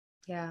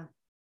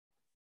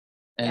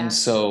 And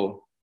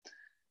so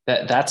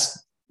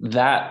that's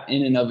that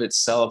in and of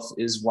itself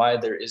is why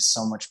there is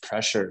so much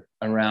pressure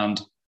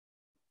around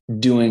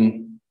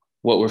doing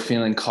what we're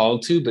feeling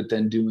called to, but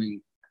then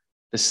doing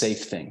the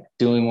safe thing,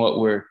 doing what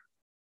we're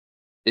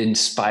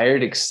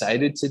inspired,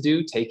 excited to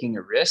do, taking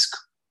a risk,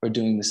 or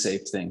doing the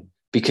safe thing.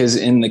 Because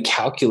in the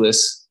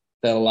calculus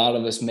that a lot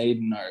of us made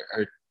in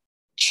our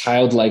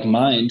childlike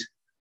mind,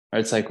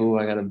 it's like,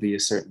 I got to be a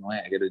certain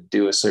way. I got to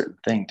do a certain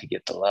thing to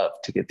get the love,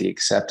 to get the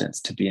acceptance,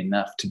 to be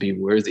enough, to be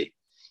worthy,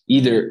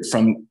 either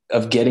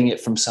of getting it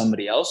from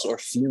somebody else or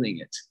feeling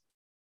it.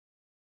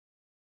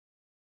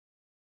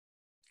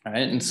 All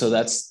right. And so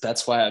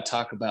that's why I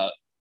talk about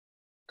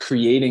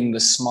creating the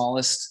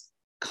smallest,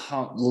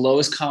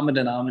 lowest common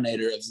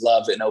denominator of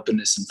love and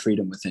openness and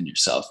freedom within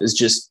yourself, is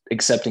just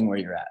accepting where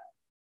you're at.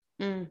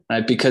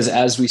 Right? Because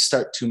as we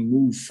start to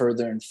move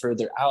further and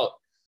further out,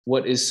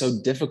 what is so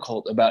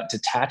difficult about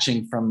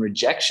detaching from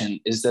rejection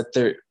is that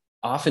there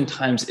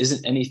oftentimes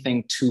isn't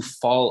anything to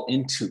fall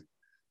into.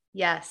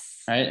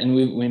 Yes. Right. And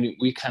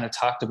we kind of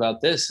talked about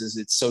this, is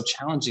it's so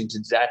challenging to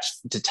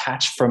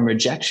detach from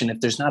rejection if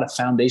there's not a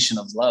foundation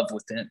of love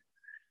within.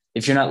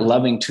 If you're not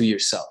loving to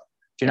yourself,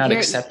 if you're not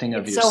accepting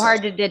of yourself. It's so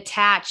hard to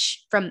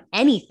detach from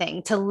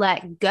anything, to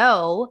let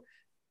go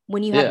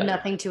when you have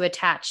nothing to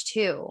attach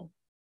to.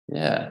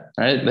 Yeah.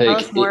 Right. Tell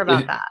us more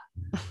about that.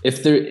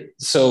 If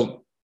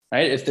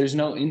there's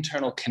no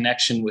internal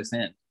connection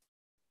within,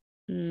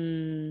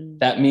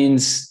 that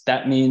means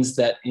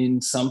that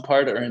in some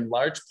part or in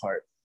large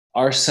part,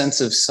 our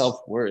sense of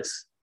self-worth,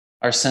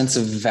 our sense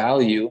of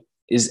value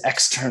is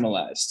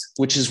externalized,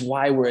 which is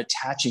why we're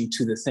attaching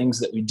to the things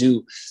that we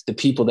do, the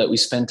people that we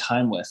spend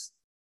time with,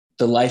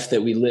 the life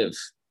that we live,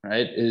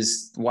 right?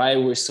 Is why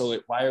are we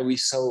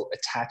so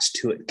attached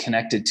to it,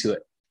 connected to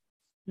it?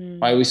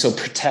 Why are we so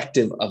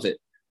protective of it?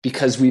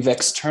 Because we've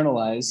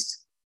externalized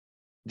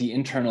the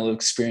internal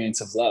experience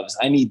of love.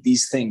 I need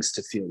these things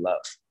to feel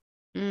love.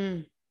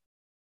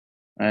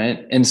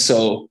 Right. And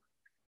so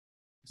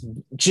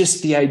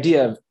just the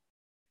idea of,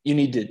 you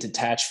need to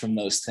detach from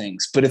those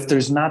things. But if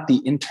there's not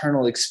the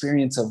internal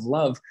experience of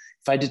love,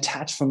 if I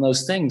detach from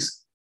those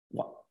things,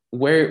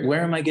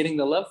 where am I getting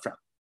the love from?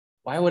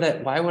 Why would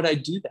I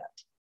do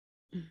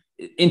that?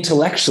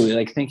 Intellectually,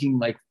 like thinking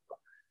like,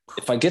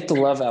 if I get the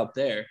love out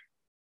there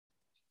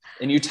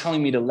and you're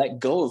telling me to let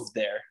go of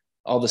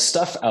all the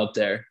stuff out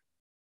there,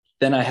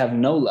 then I have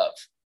no love.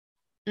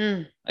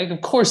 Like,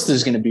 of course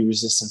there's going to be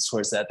resistance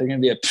towards that. They're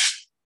going to be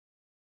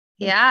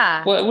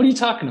what are you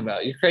talking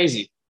about? You're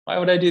crazy. Why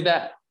would I do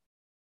that?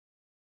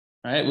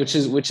 Right. Which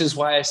is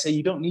why I say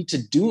you don't need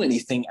to do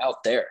anything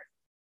out there.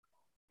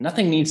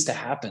 Nothing needs to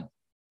happen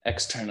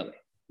externally.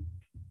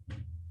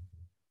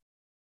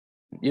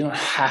 You don't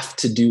have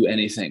to do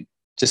anything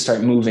to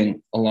start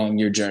moving along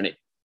your journey,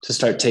 to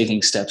start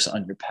taking steps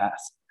on your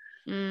path.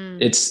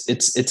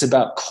 It's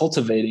about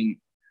cultivating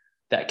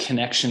that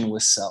connection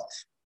with self,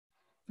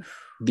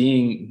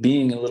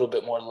 being a little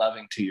bit more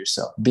loving to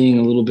yourself, being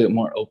a little bit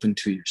more open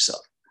to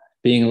yourself,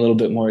 being a little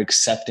bit more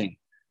accepting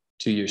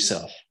to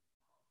yourself.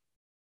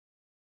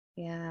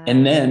 Yeah.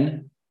 And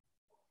then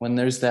when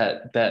there's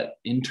that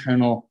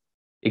internal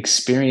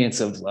experience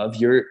of love,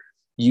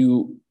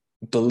 you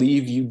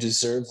believe you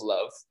deserve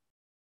love,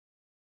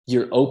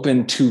 you're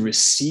open to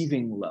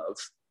receiving love,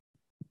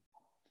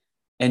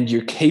 and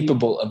you're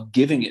capable of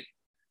giving it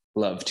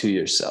love to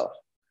yourself.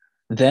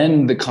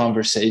 Then the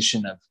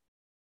conversation of,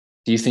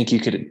 do you think you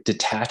could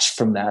detach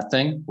from that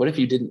thing? What if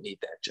you didn't need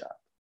that job?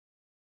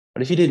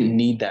 What if you didn't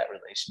need that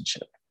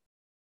relationship?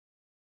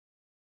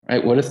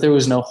 Right? What if there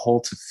was no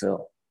hole to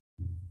fill?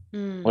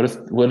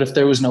 What if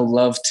there was no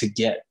love to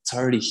get? It's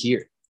already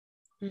here.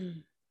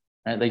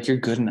 Right? Like, you're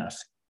good enough.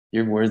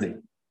 You're worthy.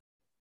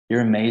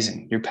 You're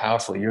amazing. You're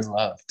powerful. You're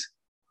loved.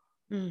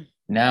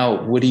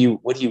 Now, what do you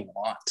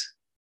want?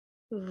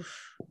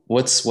 Oof.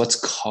 What's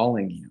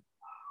calling you?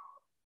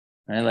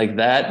 Right? Like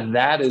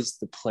that is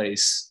the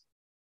place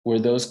where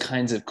those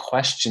kinds of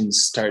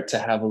questions start to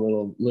have a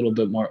little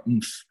bit more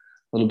oomph,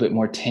 a little bit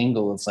more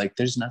tangle of like,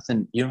 there's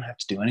nothing, you don't have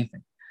to do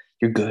anything.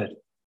 You're good.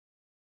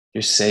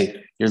 You're safe.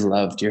 You're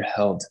loved. You're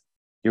held.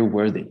 You're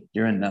worthy.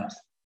 You're enough.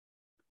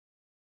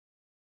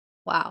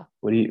 Wow.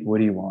 What do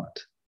you want?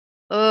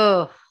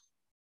 Oh,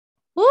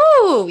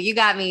 woo! You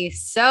got me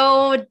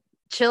so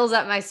chills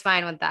up my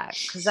spine with that,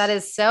 because that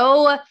is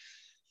so,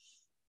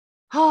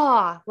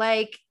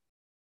 like,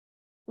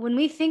 when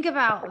we think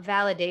about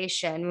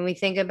validation, when we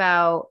think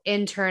about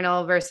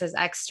internal versus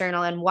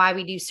external and why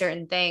we do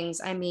certain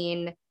things, I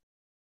mean,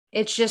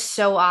 it's just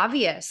so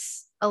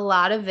obvious. A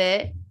lot of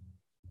it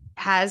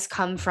has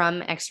come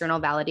from external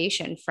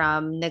validation,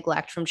 from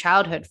neglect from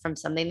childhood, from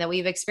something that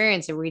we've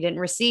experienced and we didn't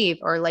receive,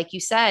 or like you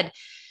said,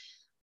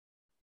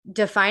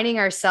 identifying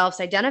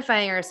ourselves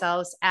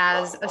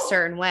as a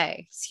certain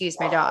way. Excuse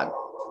my dog.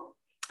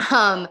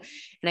 And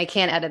I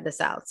can't edit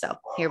this out. So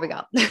here we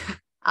go.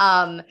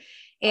 And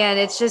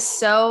it's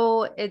just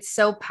it's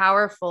so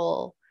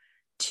powerful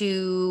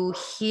to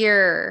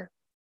hear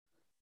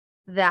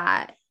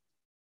that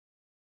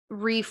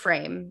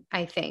reframe,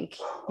 I think.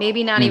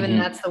 Maybe not even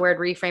that's the word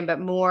reframe, but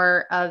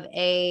more of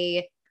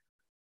a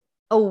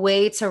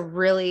way to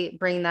really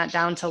bring that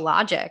down to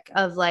logic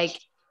of like,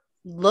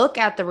 look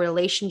at the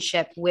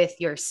relationship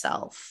with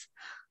yourself.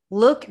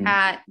 Look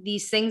at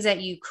these things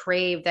that you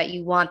crave, that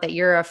you want, that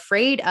you're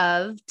afraid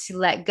of to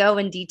let go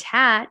and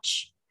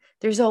detach.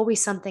 There's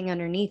always something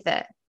underneath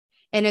it.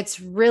 And it's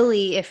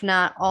really, if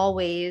not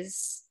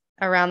always,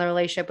 around the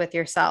relationship with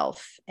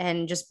yourself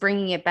and just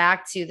bringing it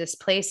back to this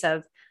place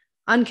of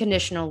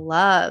unconditional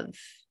love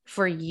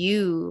for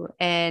you,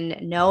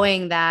 and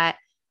knowing that,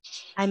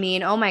 I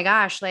mean, oh my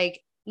gosh,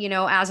 like, you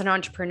know, as an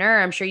entrepreneur,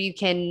 I'm sure you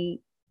can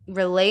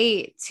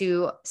relate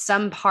to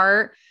some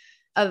part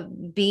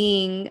of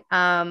being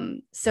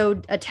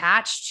so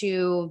attached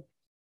to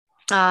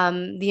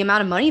the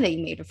amount of money that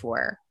you made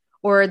before,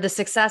 or the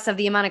success of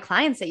the amount of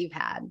clients that you've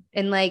had,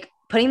 and like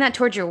putting that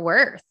towards your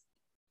worth.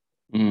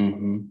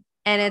 And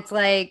it's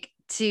like,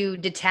 to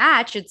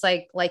detach, it's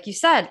like you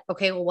said,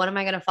 okay, well, what am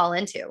I going to fall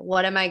into?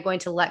 What am I going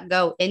to let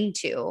go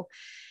into?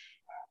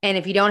 And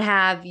if you don't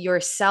have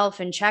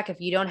yourself in check, if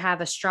you don't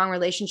have a strong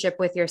relationship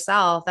with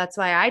yourself, that's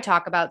why I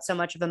talk about so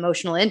much of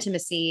emotional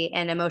intimacy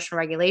and emotional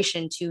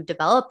regulation, to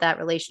develop that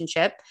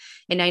relationship.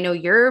 And I know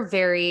you're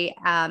very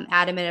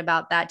adamant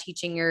about that,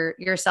 teaching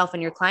yourself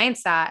and your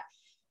clients that.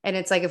 And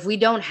it's like, if we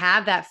don't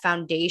have that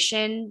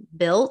foundation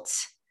built,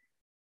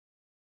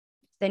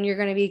 then you're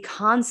going to be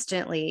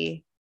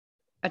constantly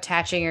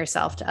attaching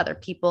yourself to other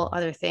people,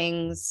 other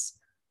things,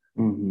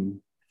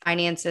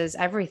 finances,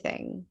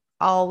 everything,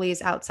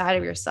 always outside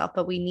of yourself.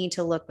 But we need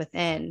to look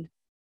within.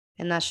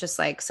 And that's just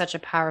like such a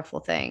powerful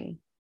thing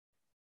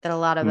that a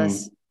lot of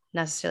us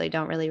necessarily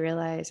don't really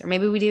realize, or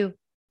maybe we do,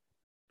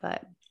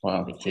 but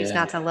we choose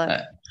not to look.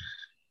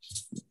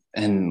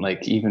 And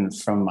like, even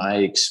from my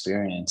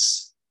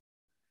experience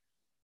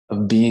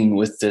of being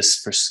with this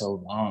for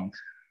so long,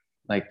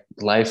 like,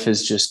 life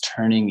is just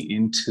turning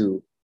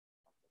into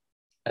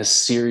a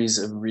series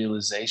of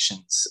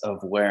realizations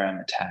of where I'm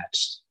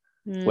attached,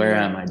 where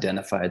I'm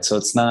identified. So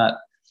it's not,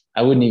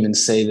 I wouldn't even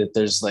say that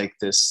there's like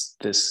this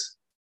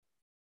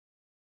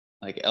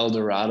like El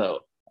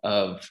Dorado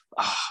of,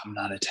 I'm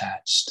not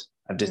attached.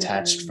 I've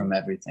detached from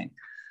everything,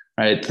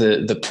 right?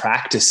 The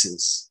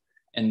practices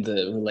and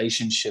the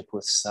relationship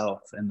with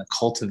self and the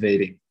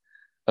cultivating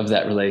of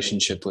that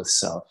relationship with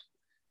self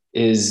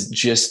is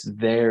just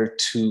there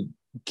to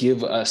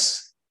give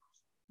us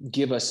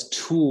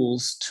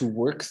tools to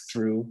work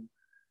through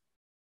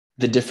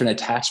the different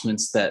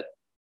attachments that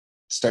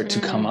start to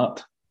come up.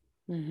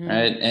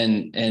 Right.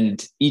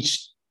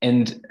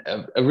 And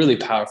a really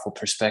powerful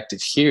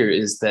perspective here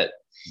is that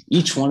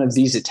each one of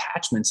these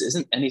attachments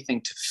isn't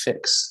anything to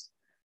fix.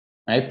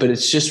 right? But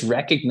it's just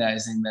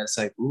recognizing that it's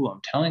like, ooh,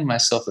 I'm telling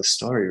myself a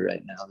story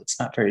right now that's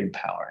not very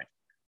empowering.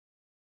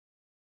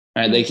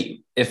 Right. Like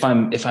if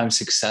I'm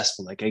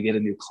successful, like I get a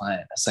new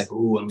client, it's like,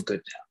 ooh, I'm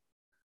good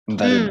now. I'm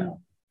better now.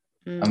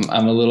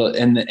 I'm a little,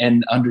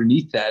 and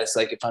underneath that, it's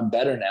like, if I'm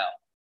better now,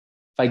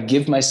 if I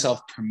give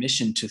myself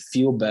permission to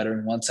feel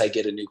better once I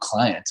get a new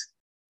client,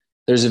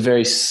 there's a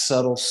very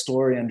subtle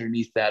story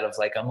underneath that of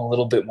like, I'm a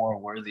little bit more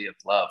worthy of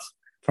love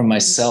from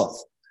myself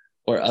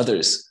or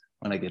others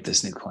when I get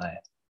this new client.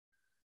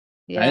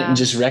 Yeah. Right. And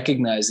just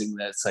recognizing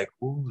that it's like,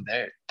 ooh,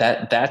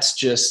 that's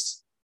just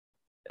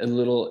a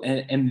little,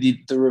 and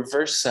the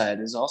reverse side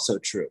is also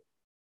true.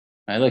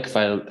 Right. Like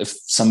if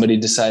somebody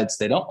decides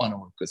they don't want to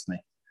work with me,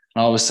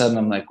 and all of a sudden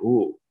I'm like,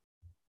 ooh,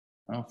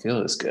 I don't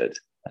feel as good.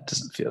 That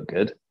doesn't feel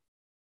good.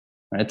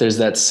 Right. There's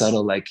that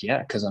subtle, like, yeah,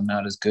 because I'm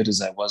not as good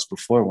as I was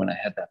before when I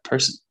had that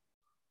person.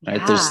 Right.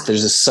 Yeah.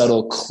 There's a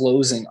subtle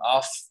closing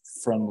off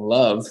from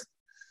love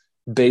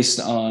based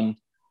on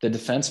the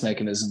defense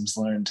mechanisms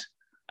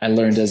I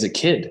learned as a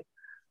kid.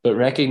 But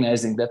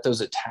recognizing that those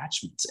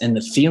attachments and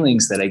the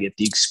feelings that I get,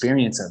 the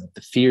experience of it,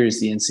 the fears,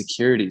 the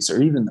insecurities,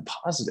 or even the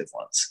positive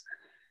ones,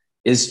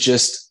 is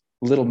just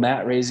little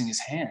Matt raising his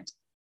hand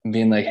and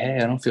being like, hey,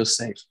 I don't feel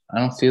safe. I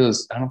don't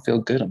feel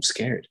good. I'm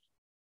scared.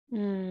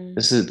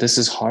 This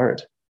is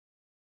hard.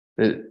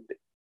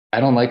 I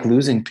don't like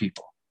losing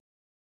people.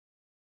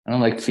 I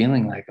don't like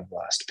feeling like I've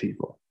lost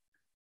people.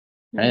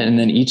 Right? And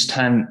then each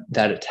time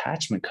that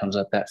attachment comes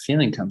up, that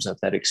feeling comes up,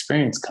 that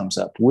experience comes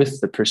up with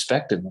the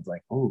perspective of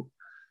like, oh,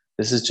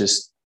 this is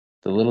just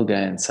the little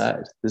guy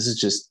inside. This is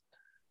just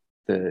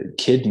the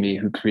kid me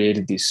who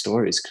created these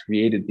stories,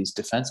 created these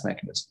defense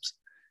mechanisms.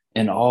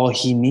 And all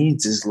he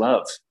needs is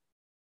love.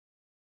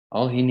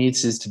 All he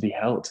needs is to be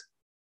held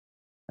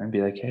and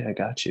be like, hey, I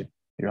got you.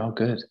 You're all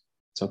good.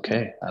 It's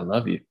okay. I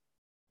love you.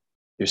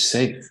 You're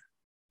safe.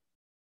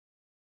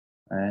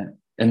 Right?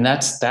 And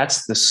that's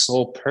the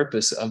sole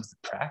purpose of the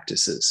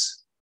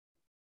practices,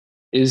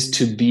 is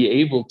to be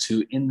able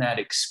to, in that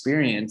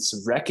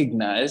experience,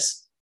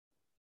 recognize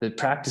that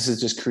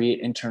practices just create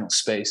internal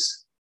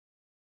space.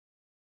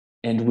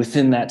 And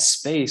within that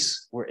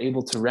space, we're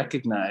able to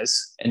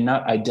recognize and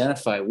not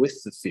identify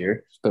with the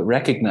fear, but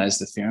recognize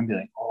the fear and be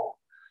like, oh,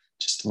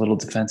 just a little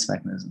defense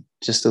mechanism,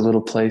 just a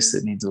little place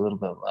that needs a little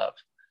bit of love,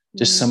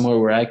 just somewhere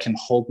where I can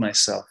hold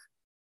myself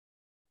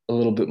a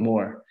little bit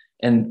more.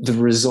 And the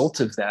result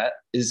of that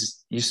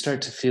is you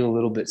start to feel a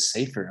little bit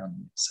safer on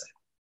the inside.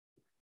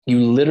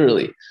 You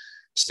literally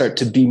start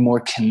to be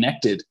more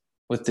connected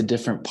with the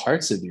different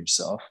parts of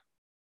yourself,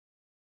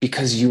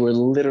 because you are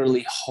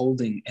literally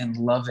holding and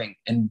loving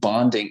and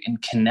bonding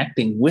and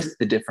connecting with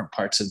the different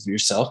parts of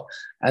yourself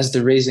as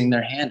they're raising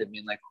their hand and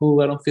being like, oh,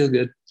 I don't feel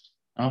good.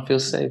 I don't feel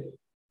safe.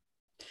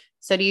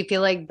 So do you feel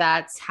like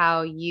that's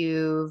how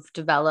you've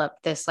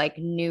developed this like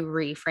new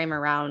reframe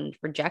around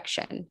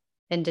rejection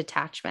and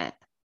detachment?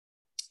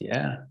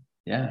 Yeah.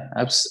 Yeah,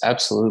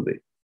 absolutely.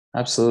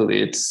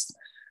 Absolutely. It's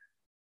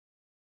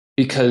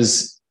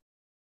because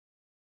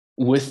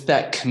with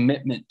that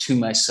commitment to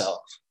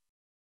myself,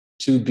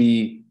 to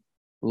be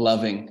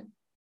loving,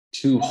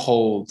 to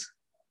hold,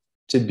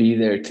 to be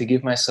there, to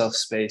give myself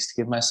space,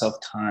 to give myself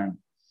time.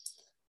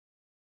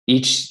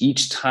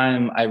 Each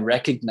time I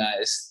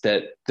recognize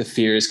that the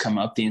fear has come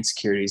up, the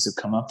insecurities have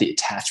come up, the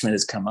attachment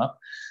has come up.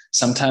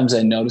 Sometimes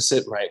I notice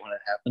it right when it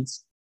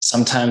happens.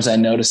 Sometimes I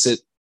notice it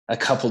a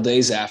couple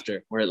days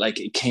after, where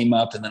it came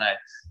up and then I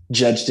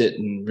judged it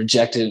and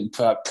rejected it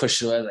and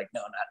pushed it away. Like,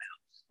 no, not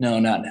now. No,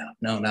 not now.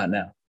 No, not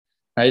now.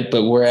 Right.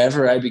 But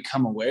wherever I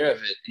become aware of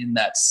it in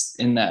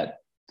that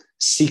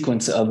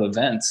sequence of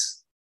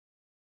events,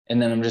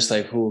 and then I'm just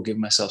like, oh, give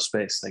myself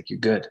space. Like, you're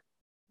good.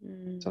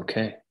 It's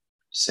okay.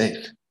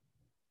 Safe.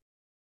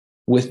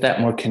 With that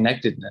more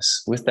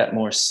connectedness, with that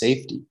more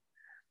safety,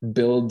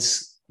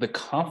 builds the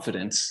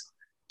confidence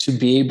to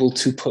be able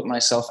to put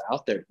myself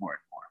out there more and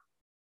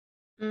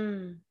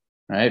more.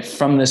 Right.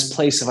 From this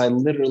place of I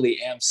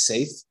literally am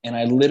safe, and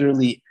I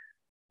literally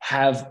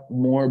have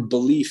more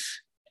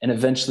belief and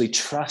eventually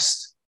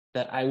trust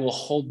that I will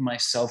hold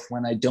myself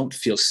when I don't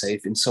feel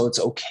safe. And so it's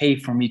okay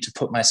for me to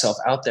put myself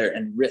out there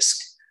and risk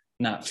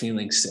not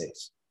feeling safe.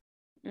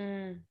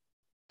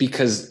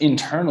 Because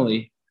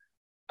internally,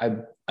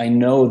 I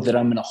know that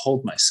I'm going to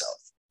hold myself.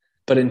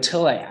 But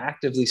until I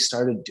actively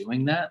started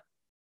doing that,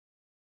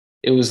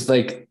 it was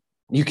like,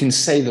 you can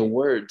say the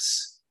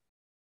words,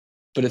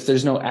 but if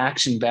there's no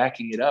action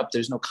backing it up,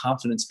 there's no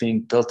confidence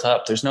being built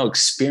up. There's no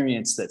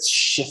experience that's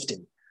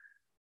shifting.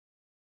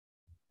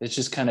 It's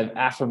just kind of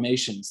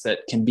affirmations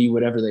that can be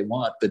whatever they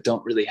want, but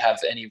don't really have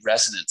any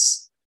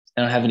resonance.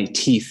 They don't have any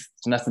teeth.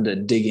 There's nothing to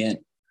dig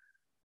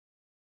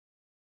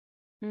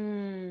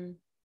in.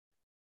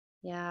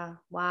 Yeah.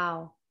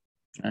 Wow.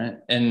 Right.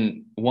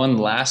 And one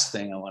last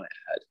thing I want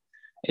to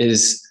add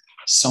is,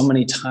 so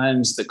many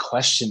times the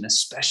question,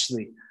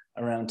 especially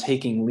around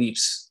taking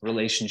leaps,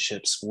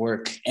 relationships,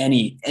 work,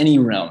 any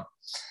realm,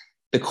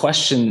 the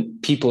question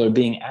people are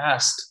being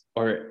asked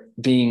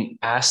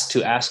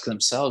to ask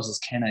themselves is,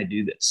 can I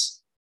do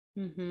this?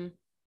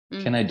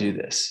 Can I do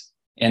this?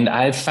 And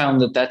I've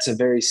found that that's a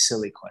very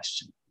silly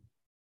question,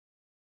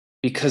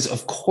 because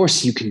of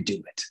course you can do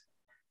it,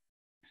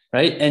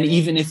 right? And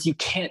even if you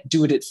can't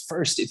do it at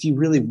first, if you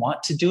really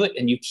want to do it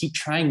and you keep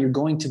trying, you're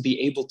going to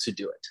be able to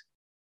do it.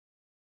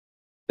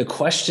 The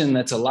question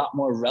that's a lot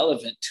more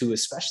relevant to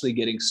especially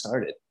getting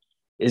started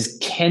is,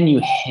 can you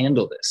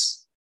handle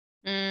this?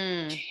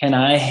 Can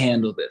I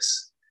handle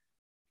this?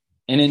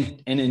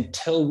 And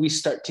until we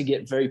start to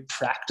get very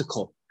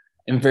practical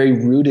and very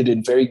rooted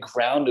and very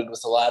grounded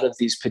with a lot of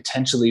these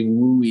potentially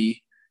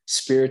wooey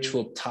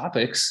spiritual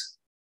topics,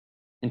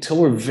 until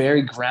we're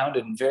very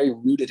grounded and very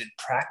rooted in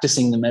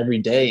practicing them every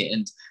day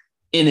and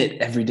in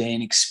it every day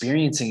and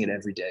experiencing it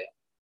every day,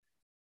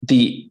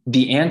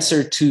 the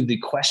answer to the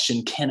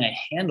question, can I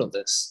handle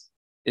this,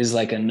 is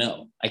like a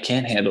no, I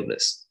can't handle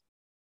this.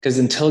 Because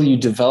until you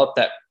develop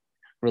that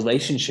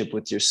relationship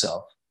with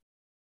yourself,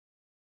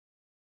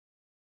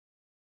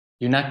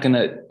 you're not going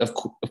to,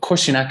 of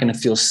course, you're not going to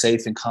feel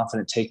safe and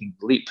confident taking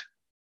the leap,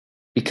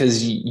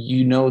 because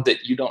you know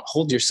that you don't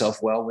hold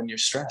yourself well when you're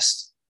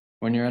stressed,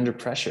 when you're under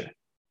pressure,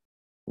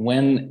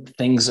 when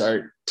things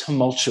are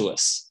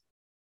tumultuous.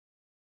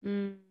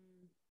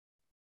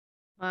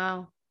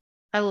 Wow.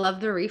 I love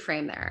the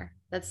reframe there.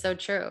 That's so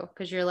true.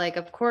 Because you're like,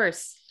 of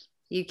course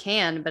you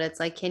can, but it's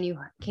like, can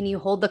you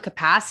hold the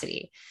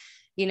capacity?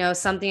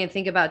 Something to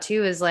think about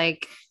too is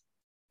like,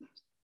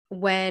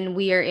 when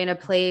we are in a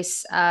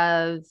place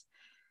of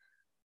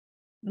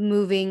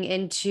moving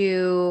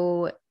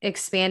into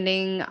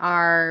expanding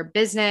our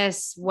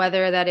business,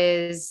 whether that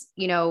is,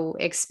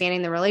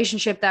 expanding the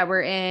relationship that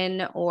we're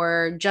in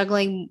or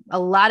juggling a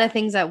lot of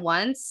things at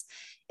once,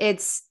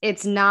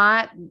 it's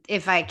not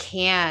if I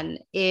can,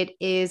 it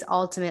is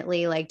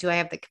ultimately like, do I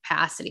have the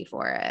capacity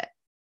for it?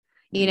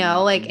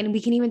 Like, and we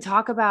can even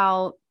talk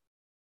about,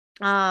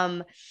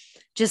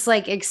 just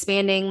like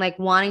expanding, like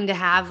wanting to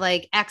have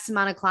like X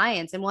amount of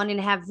clients and wanting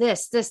to have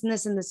this, and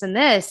this, and this, and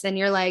this. And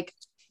you're like,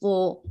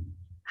 well,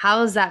 how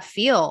does that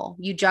feel?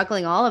 You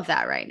juggling all of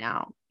that right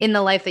now in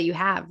the life that you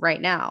have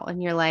right now.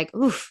 And you're like,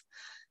 oof,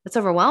 that's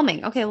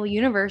overwhelming. Okay, well,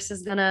 universe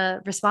is going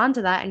to respond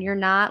to that. And you're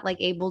not like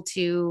able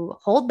to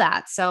hold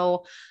that.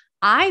 So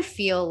I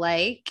feel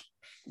like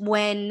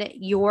when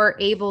you're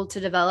able to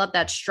develop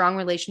that strong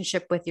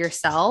relationship with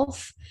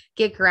yourself,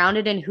 get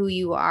grounded in who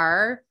you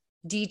are,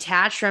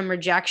 detach from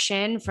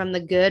rejection, from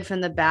the good,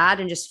 from the bad,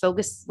 and just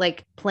focus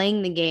like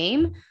playing the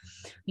game,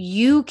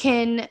 you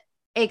can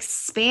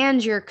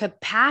expand your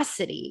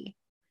capacity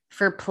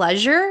for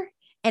pleasure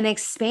and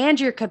expand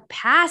your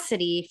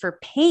capacity for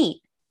pain,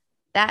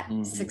 that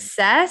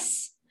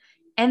success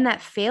and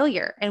that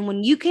failure. And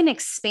when you can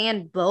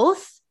expand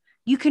both,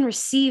 you can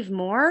receive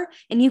more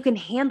and you can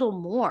handle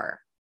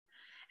more.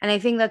 And I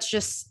think that's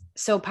just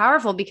so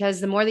powerful,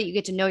 because the more that you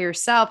get to know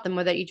yourself, the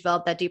more that you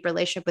develop that deep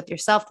relationship with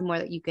yourself, the more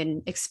that you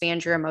can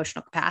expand your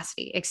emotional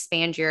capacity,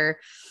 expand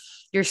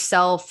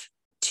yourself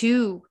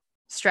to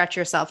stretch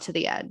yourself to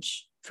the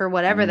edge for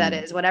whatever that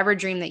is, whatever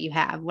dream that you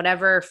have,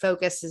 whatever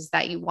focus is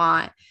that you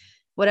want,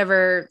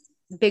 whatever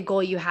big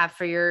goal you have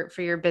for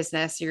your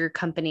business, your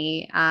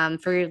company,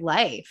 for your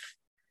life.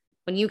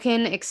 When you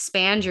can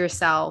expand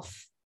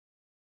yourself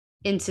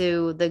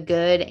into the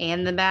good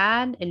and the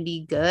bad and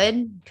be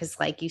good, because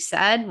like you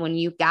said, when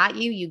you got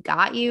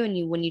you,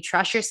 and when you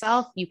trust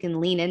yourself, you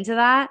can lean into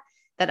that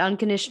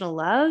unconditional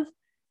love,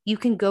 you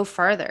can go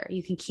further,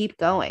 you can keep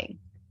going.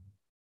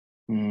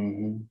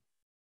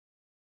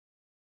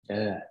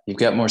 Yeah, you've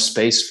got more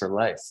space for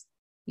life.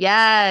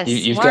 Yes,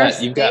 you've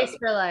got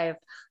for life,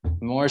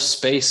 more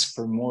space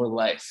for more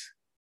life.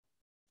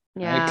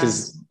 Yeah,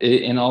 because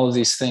in all of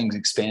these things,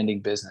 expanding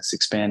business,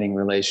 expanding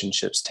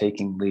relationships,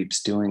 taking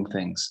leaps, doing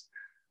things,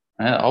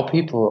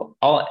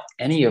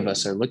 any of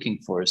us are looking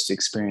for is to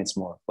experience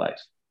more of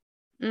life,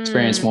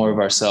 experience more of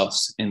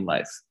ourselves in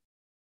life.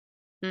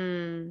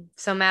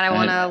 So Matt, I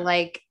want to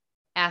like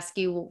ask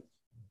you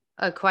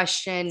a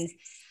question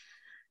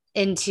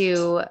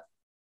into,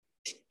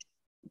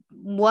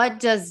 what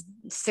does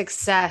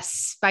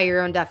success by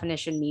your own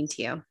definition mean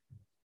to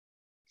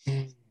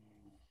you?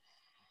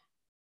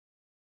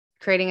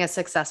 Creating a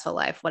successful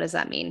life, what does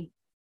that mean?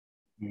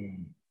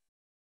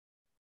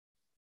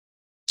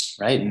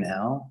 Right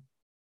now,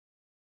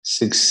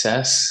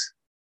 success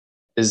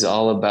is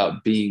all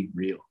about being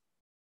real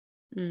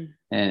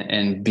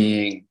and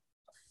being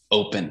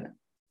open.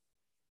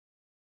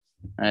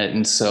 Right.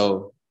 And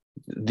so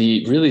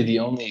the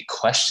only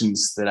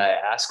questions that I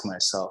ask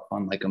myself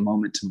on like a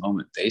moment to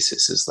moment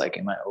basis is like,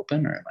 am I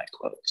open or am I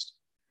closed?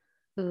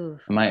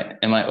 Am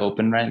I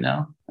open right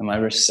now? Am I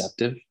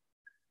receptive?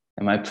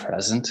 Am I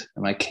present?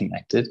 Am I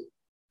connected?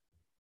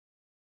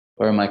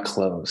 Or am I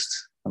closed?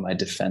 Am I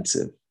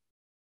defensive?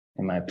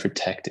 Am I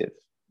protective?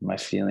 Am I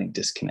feeling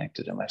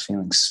disconnected? Am I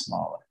feeling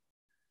smaller?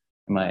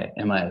 Am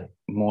I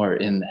more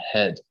in the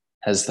head?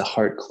 Has the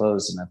heart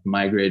closed and I've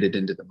migrated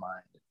into the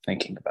mind,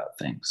 thinking about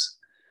things?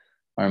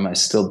 Or am I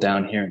still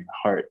down here in the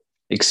heart,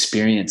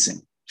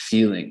 experiencing,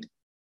 feeling,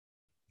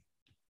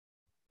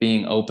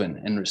 being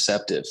open and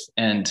receptive?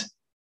 And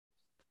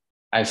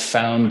I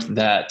found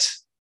that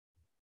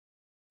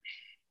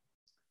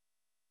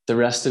the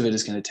rest of it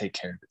is going to take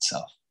care of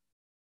itself.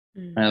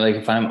 Mm. Right? Like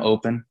if I'm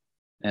open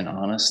and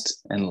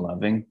honest and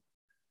loving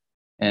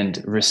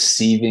and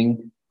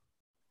receiving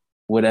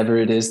whatever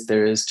it is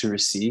there is to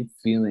receive,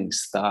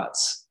 feelings,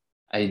 thoughts,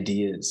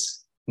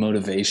 ideas,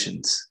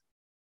 motivations.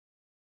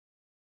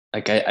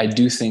 Like I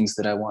do things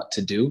that I want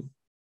to do.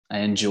 I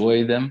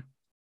enjoy them.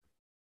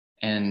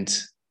 And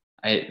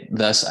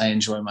thus I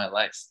enjoy my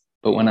life.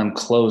 But when I'm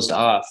closed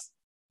off,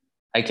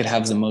 I could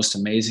have the most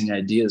amazing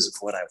ideas of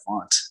what I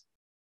want.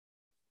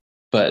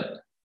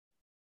 But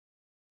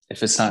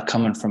if it's not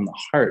coming from the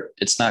heart,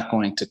 it's not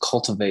going to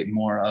cultivate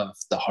more of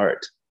the heart.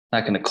 It's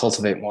not going to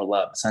cultivate more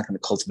love. It's not going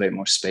to cultivate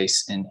more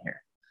space in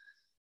here.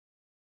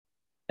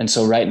 And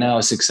so right now,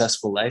 a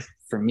successful life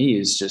for me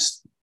is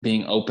just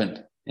being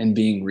open and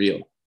being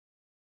real.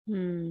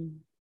 Mm.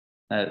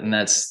 And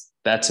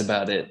that's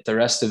about it. The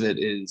rest of it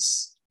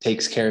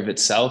takes care of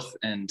itself.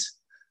 And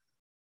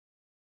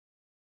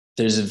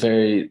there's a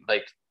very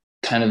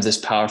kind of this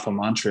powerful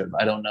mantra of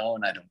I don't know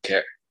and I don't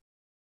care.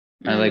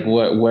 I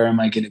where am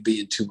I going to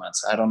be in 2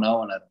 months? I don't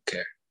know and I don't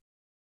care.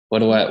 What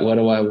do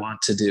I want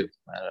to do?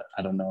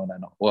 I don't know and I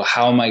don't. Well,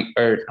 how am I?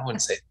 Or I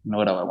wouldn't say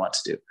what do I want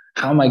to do?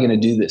 How am I going to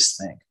do this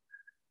thing?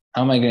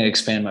 How am I going to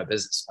expand my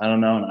business? I don't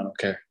know and I don't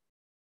care.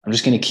 I'm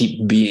just going to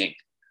keep being.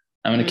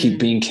 I'm going to keep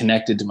being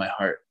connected to my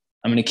heart.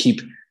 I'm going to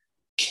keep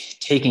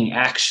taking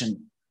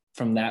action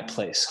from that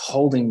place,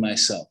 holding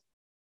myself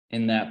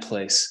in that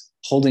place,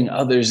 holding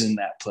others in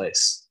that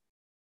place,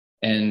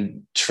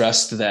 and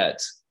trust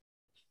that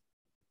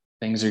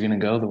things are going to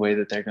go the way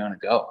that they're going to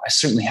go. I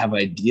certainly have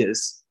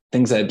ideas,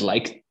 things I'd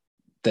like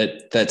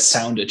that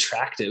sound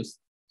attractive,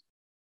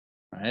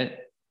 right?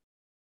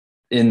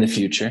 In the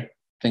future,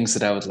 things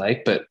that I would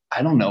like, but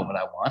I don't know what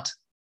I want.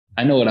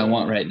 I know what I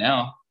want right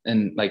now.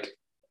 And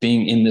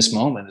being in this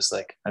moment is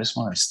I just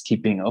want to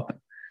keep being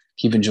open,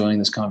 keep enjoying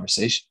this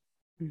conversation.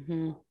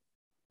 Mm-hmm.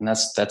 And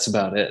that's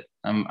about it.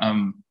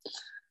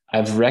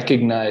 I've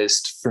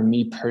recognized for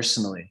me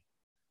personally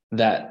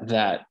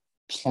that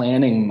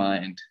planning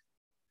mind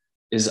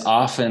is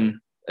often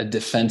a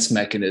defense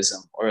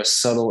mechanism or a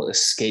subtle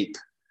escape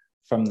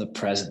from the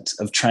present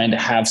of trying to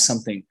have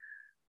something.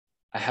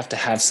 I have to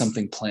have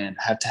something planned.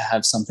 I have to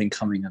have something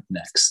coming up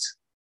next.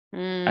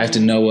 I have to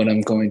know what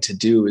I'm going to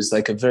do is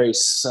a very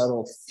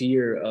subtle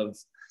fear of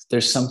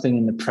there's something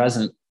in the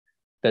present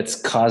that's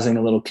causing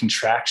a little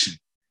contraction.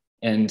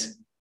 And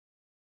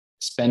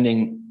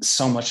spending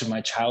so much of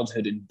my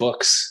childhood in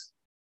books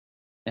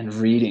and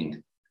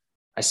reading,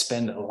 I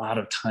spend a lot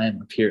of time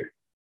up here.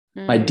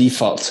 My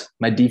default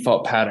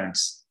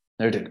patterns,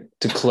 they're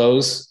to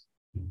close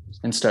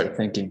and start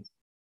thinking.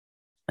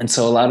 And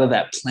so a lot of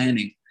that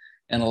planning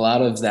and a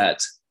lot of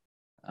that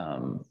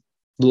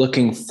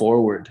looking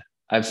forward,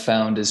 I've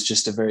found is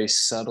just a very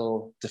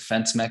subtle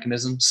defense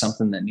mechanism,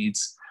 something that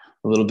needs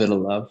a little bit of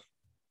love,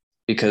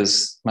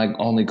 because my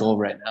only goal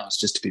right now is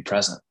just to be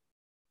present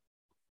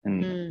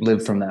and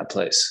live from that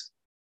place.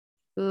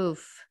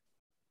 Oof.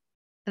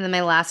 And then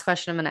my last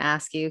question I'm going to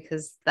ask you,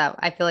 because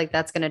I feel like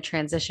that's going to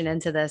transition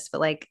into this,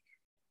 but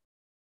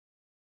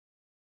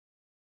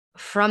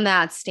from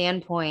that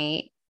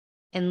standpoint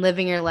and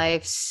living your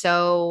life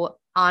so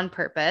on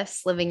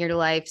purpose, living your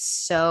life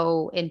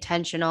so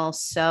intentional,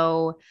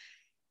 so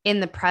in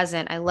the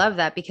present, I love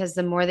that, because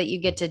the more that you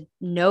get to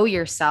know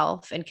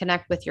yourself and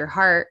connect with your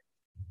heart,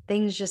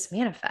 things just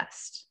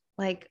manifest.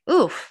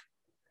 Oof.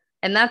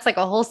 And that's a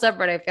whole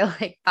separate, I feel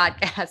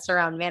podcast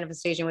around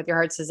manifestation with your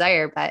heart's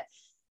desire. But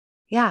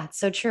yeah, it's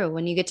so true.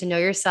 When you get to know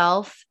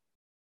yourself,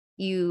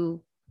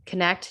 you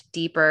connect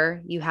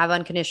deeper, you have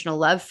unconditional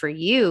love for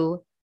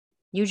you,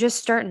 you just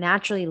start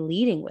naturally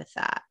leading with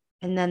that.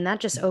 And then that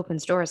just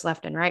opens doors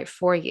left and right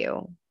for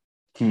you.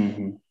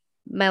 Mm-hmm.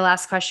 My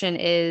last question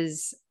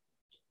is,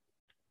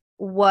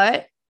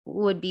 what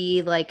would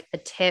be a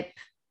tip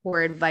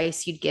or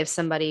advice you'd give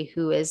somebody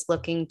who is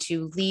looking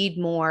to lead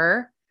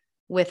more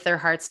with their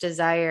heart's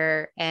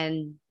desire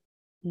and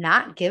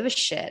not give a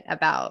shit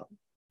about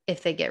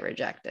if they get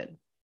rejected?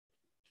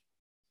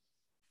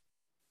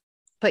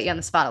 Put you on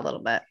the spot a little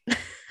bit.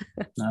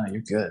 No,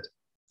 you're good.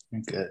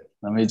 You're good.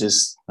 Let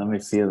me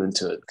feel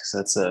into it, because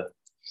that's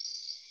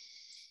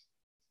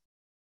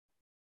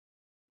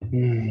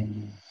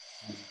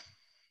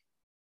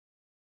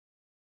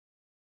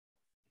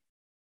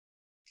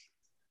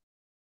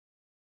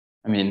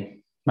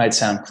might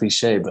sound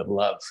cliche, but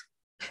love,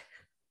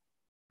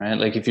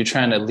 right? If you're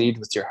trying to lead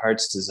with your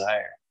heart's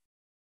desire,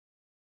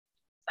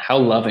 how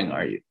loving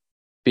are you?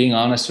 Being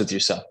honest with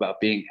yourself about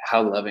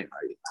how loving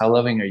are you? How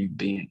loving are you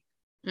being?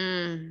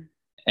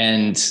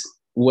 And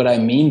what I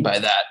mean by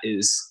that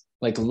is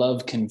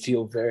love can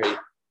feel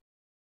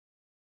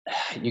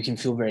you can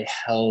feel very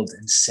held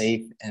and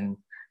safe and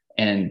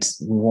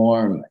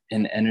warm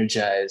and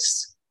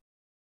energized,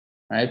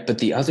 right? But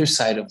the other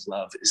side of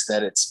love is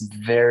that it's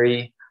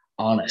very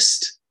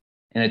honest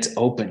and it's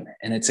open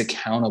and it's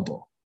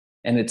accountable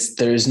and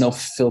there's no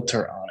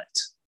filter on it,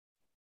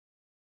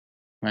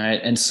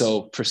 right? And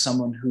so for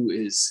someone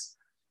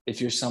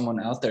if you're someone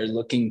out there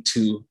looking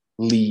to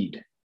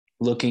lead,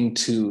 looking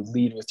to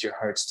lead with your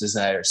heart's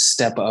desire,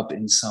 step up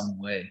in some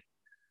way,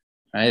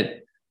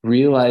 right?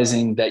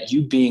 Realizing that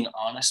you being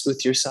honest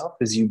with yourself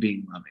is you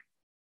being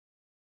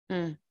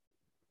loving.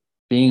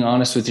 Being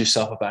honest with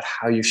yourself about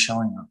how you're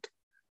showing up,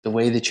 the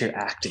way that you're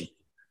acting,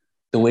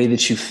 the way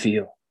that you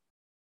feel.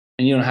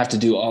 And you don't have to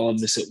do all of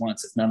this at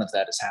once if none of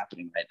that is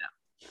happening right now,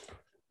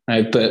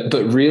 right?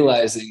 But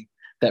realizing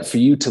that for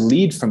you to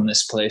lead from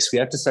this place, we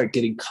have to start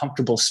getting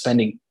comfortable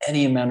spending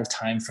any amount of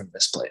time from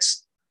this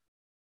place.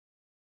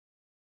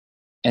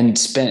 And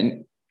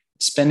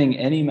spending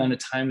any amount of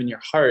time in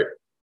your heart,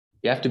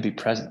 you have to be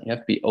present. You have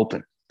to be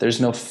open. There's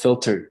no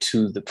filter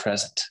to the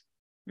present.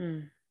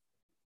 Right?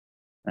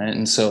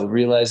 And so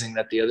realizing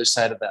that the other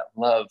side of that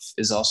love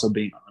is also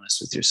being honest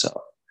with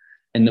yourself.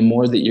 And the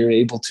more that you're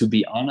able to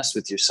be honest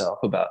with yourself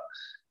about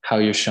how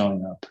you're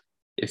showing up,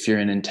 if you're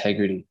in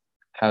integrity,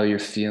 how you're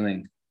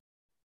feeling,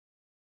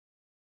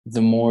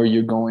 the more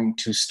you're going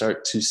to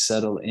start to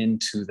settle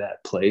into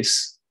that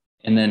place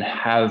and then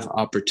have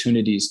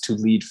opportunities to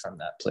lead from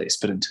that place.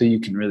 But until you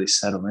can really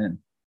settle in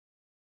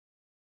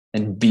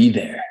and be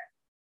there,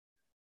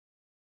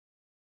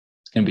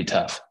 it's going to be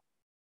tough.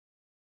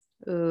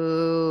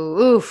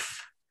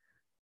 Oof.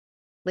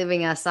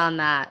 Leaving us on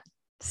that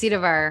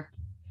the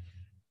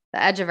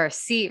edge of our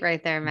seat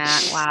right there,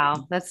 Matt.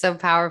 Wow. That's so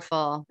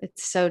powerful.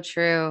 It's so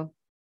true.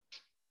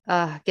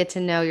 Get to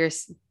know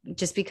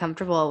just be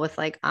comfortable with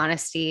like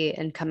honesty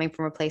and coming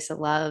from a place of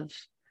love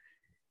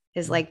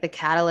is like the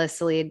catalyst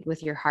to lead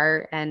with your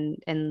heart and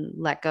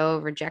let go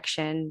of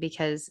rejection,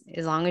 because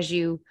as long as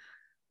you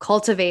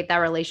cultivate that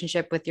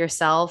relationship with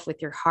yourself,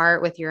 with your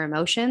heart, with your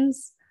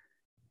emotions,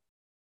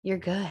 you're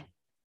good,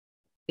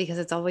 because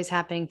it's always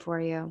happening for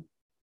you.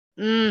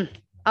 Oh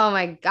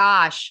my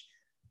gosh.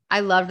 I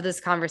loved this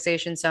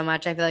conversation so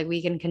much. I feel like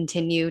we can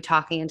continue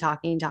talking and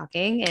talking and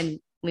talking, and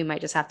we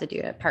might just have to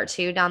do a part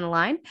 2 down the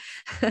line.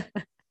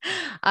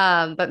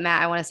 But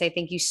Matt, I want to say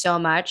thank you so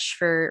much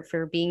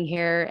for being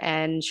here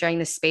and sharing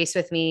this space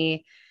with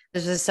me.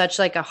 This was such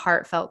like a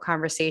heartfelt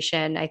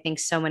conversation. I think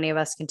so many of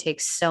us can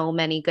take so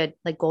many good,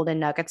 like golden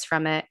nuggets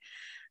from it.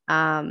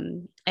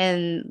 And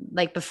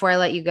like, before I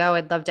let you go,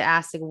 I'd love to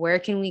ask, like, where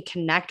can we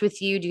connect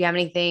with you? Do you have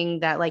anything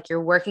that like you're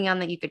working on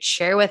that you could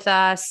share with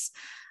us?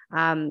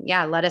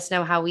 Let us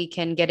know how we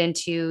can get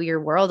into your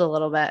world a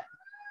little bit.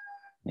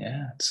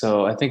 Yeah.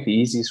 So I think the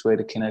easiest way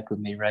to connect with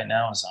me right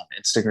now is on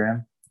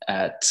Instagram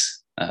at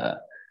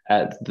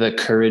the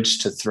Courage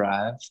to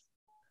Thrive.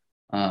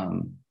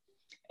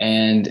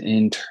 And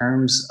in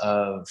terms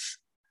of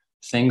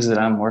things that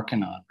I'm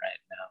working on right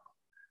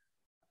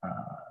now,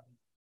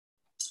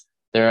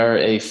 there are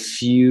a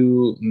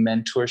few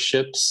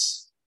mentorship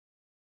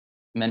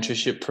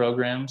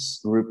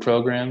programs, group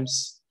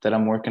programs that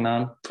I'm working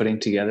on putting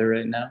together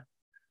right now,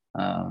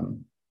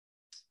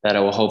 that I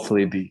will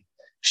hopefully be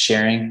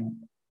sharing.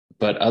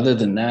 But other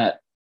than that,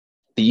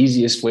 the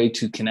easiest way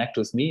to connect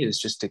with me is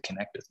just to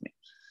connect with me.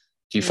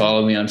 If you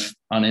follow me on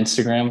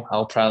Instagram,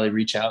 I'll probably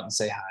reach out and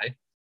say hi.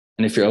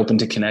 And if you're open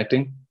to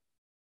connecting,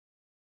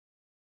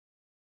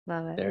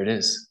 love it. There it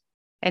is.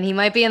 And he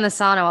might be in the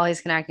sauna while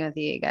he's connecting with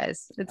you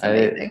guys. It's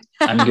amazing.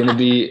 I'm gonna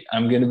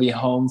be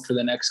home for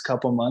the next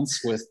couple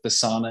months with the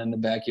sauna in the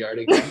backyard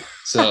again.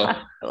 So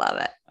I love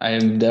it. I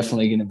am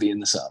definitely gonna be in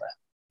the sauna.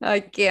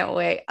 I can't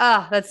wait.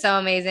 Oh, that's so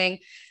amazing.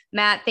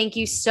 Matt, thank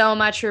you so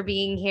much for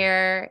being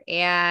here,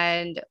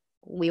 and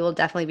we will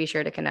definitely be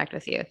sure to connect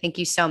with you. Thank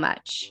you so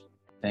much.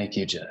 Thank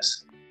you,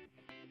 Jess.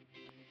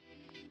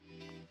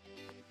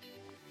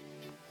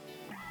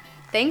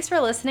 Thanks for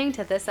listening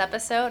to this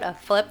episode of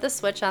Flip the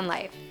Switch on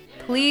Life.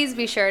 Please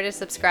be sure to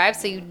subscribe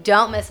so you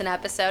don't miss an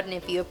episode. And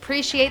if you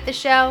appreciate the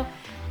show,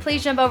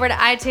 please jump over to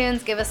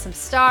iTunes, give us some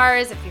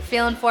stars. If you're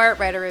feeling for it,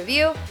 write a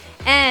review.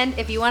 And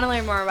if you want to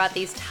learn more about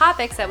these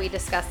topics that we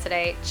discussed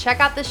today,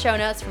 check out the show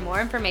notes for more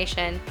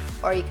information.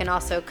 Or you can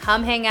also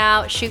come hang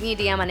out, shoot me a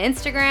DM on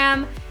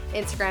Instagram.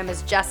 Instagram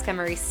is Jessica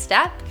Marie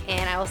Stepp,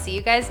 and I will see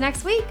you guys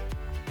next week.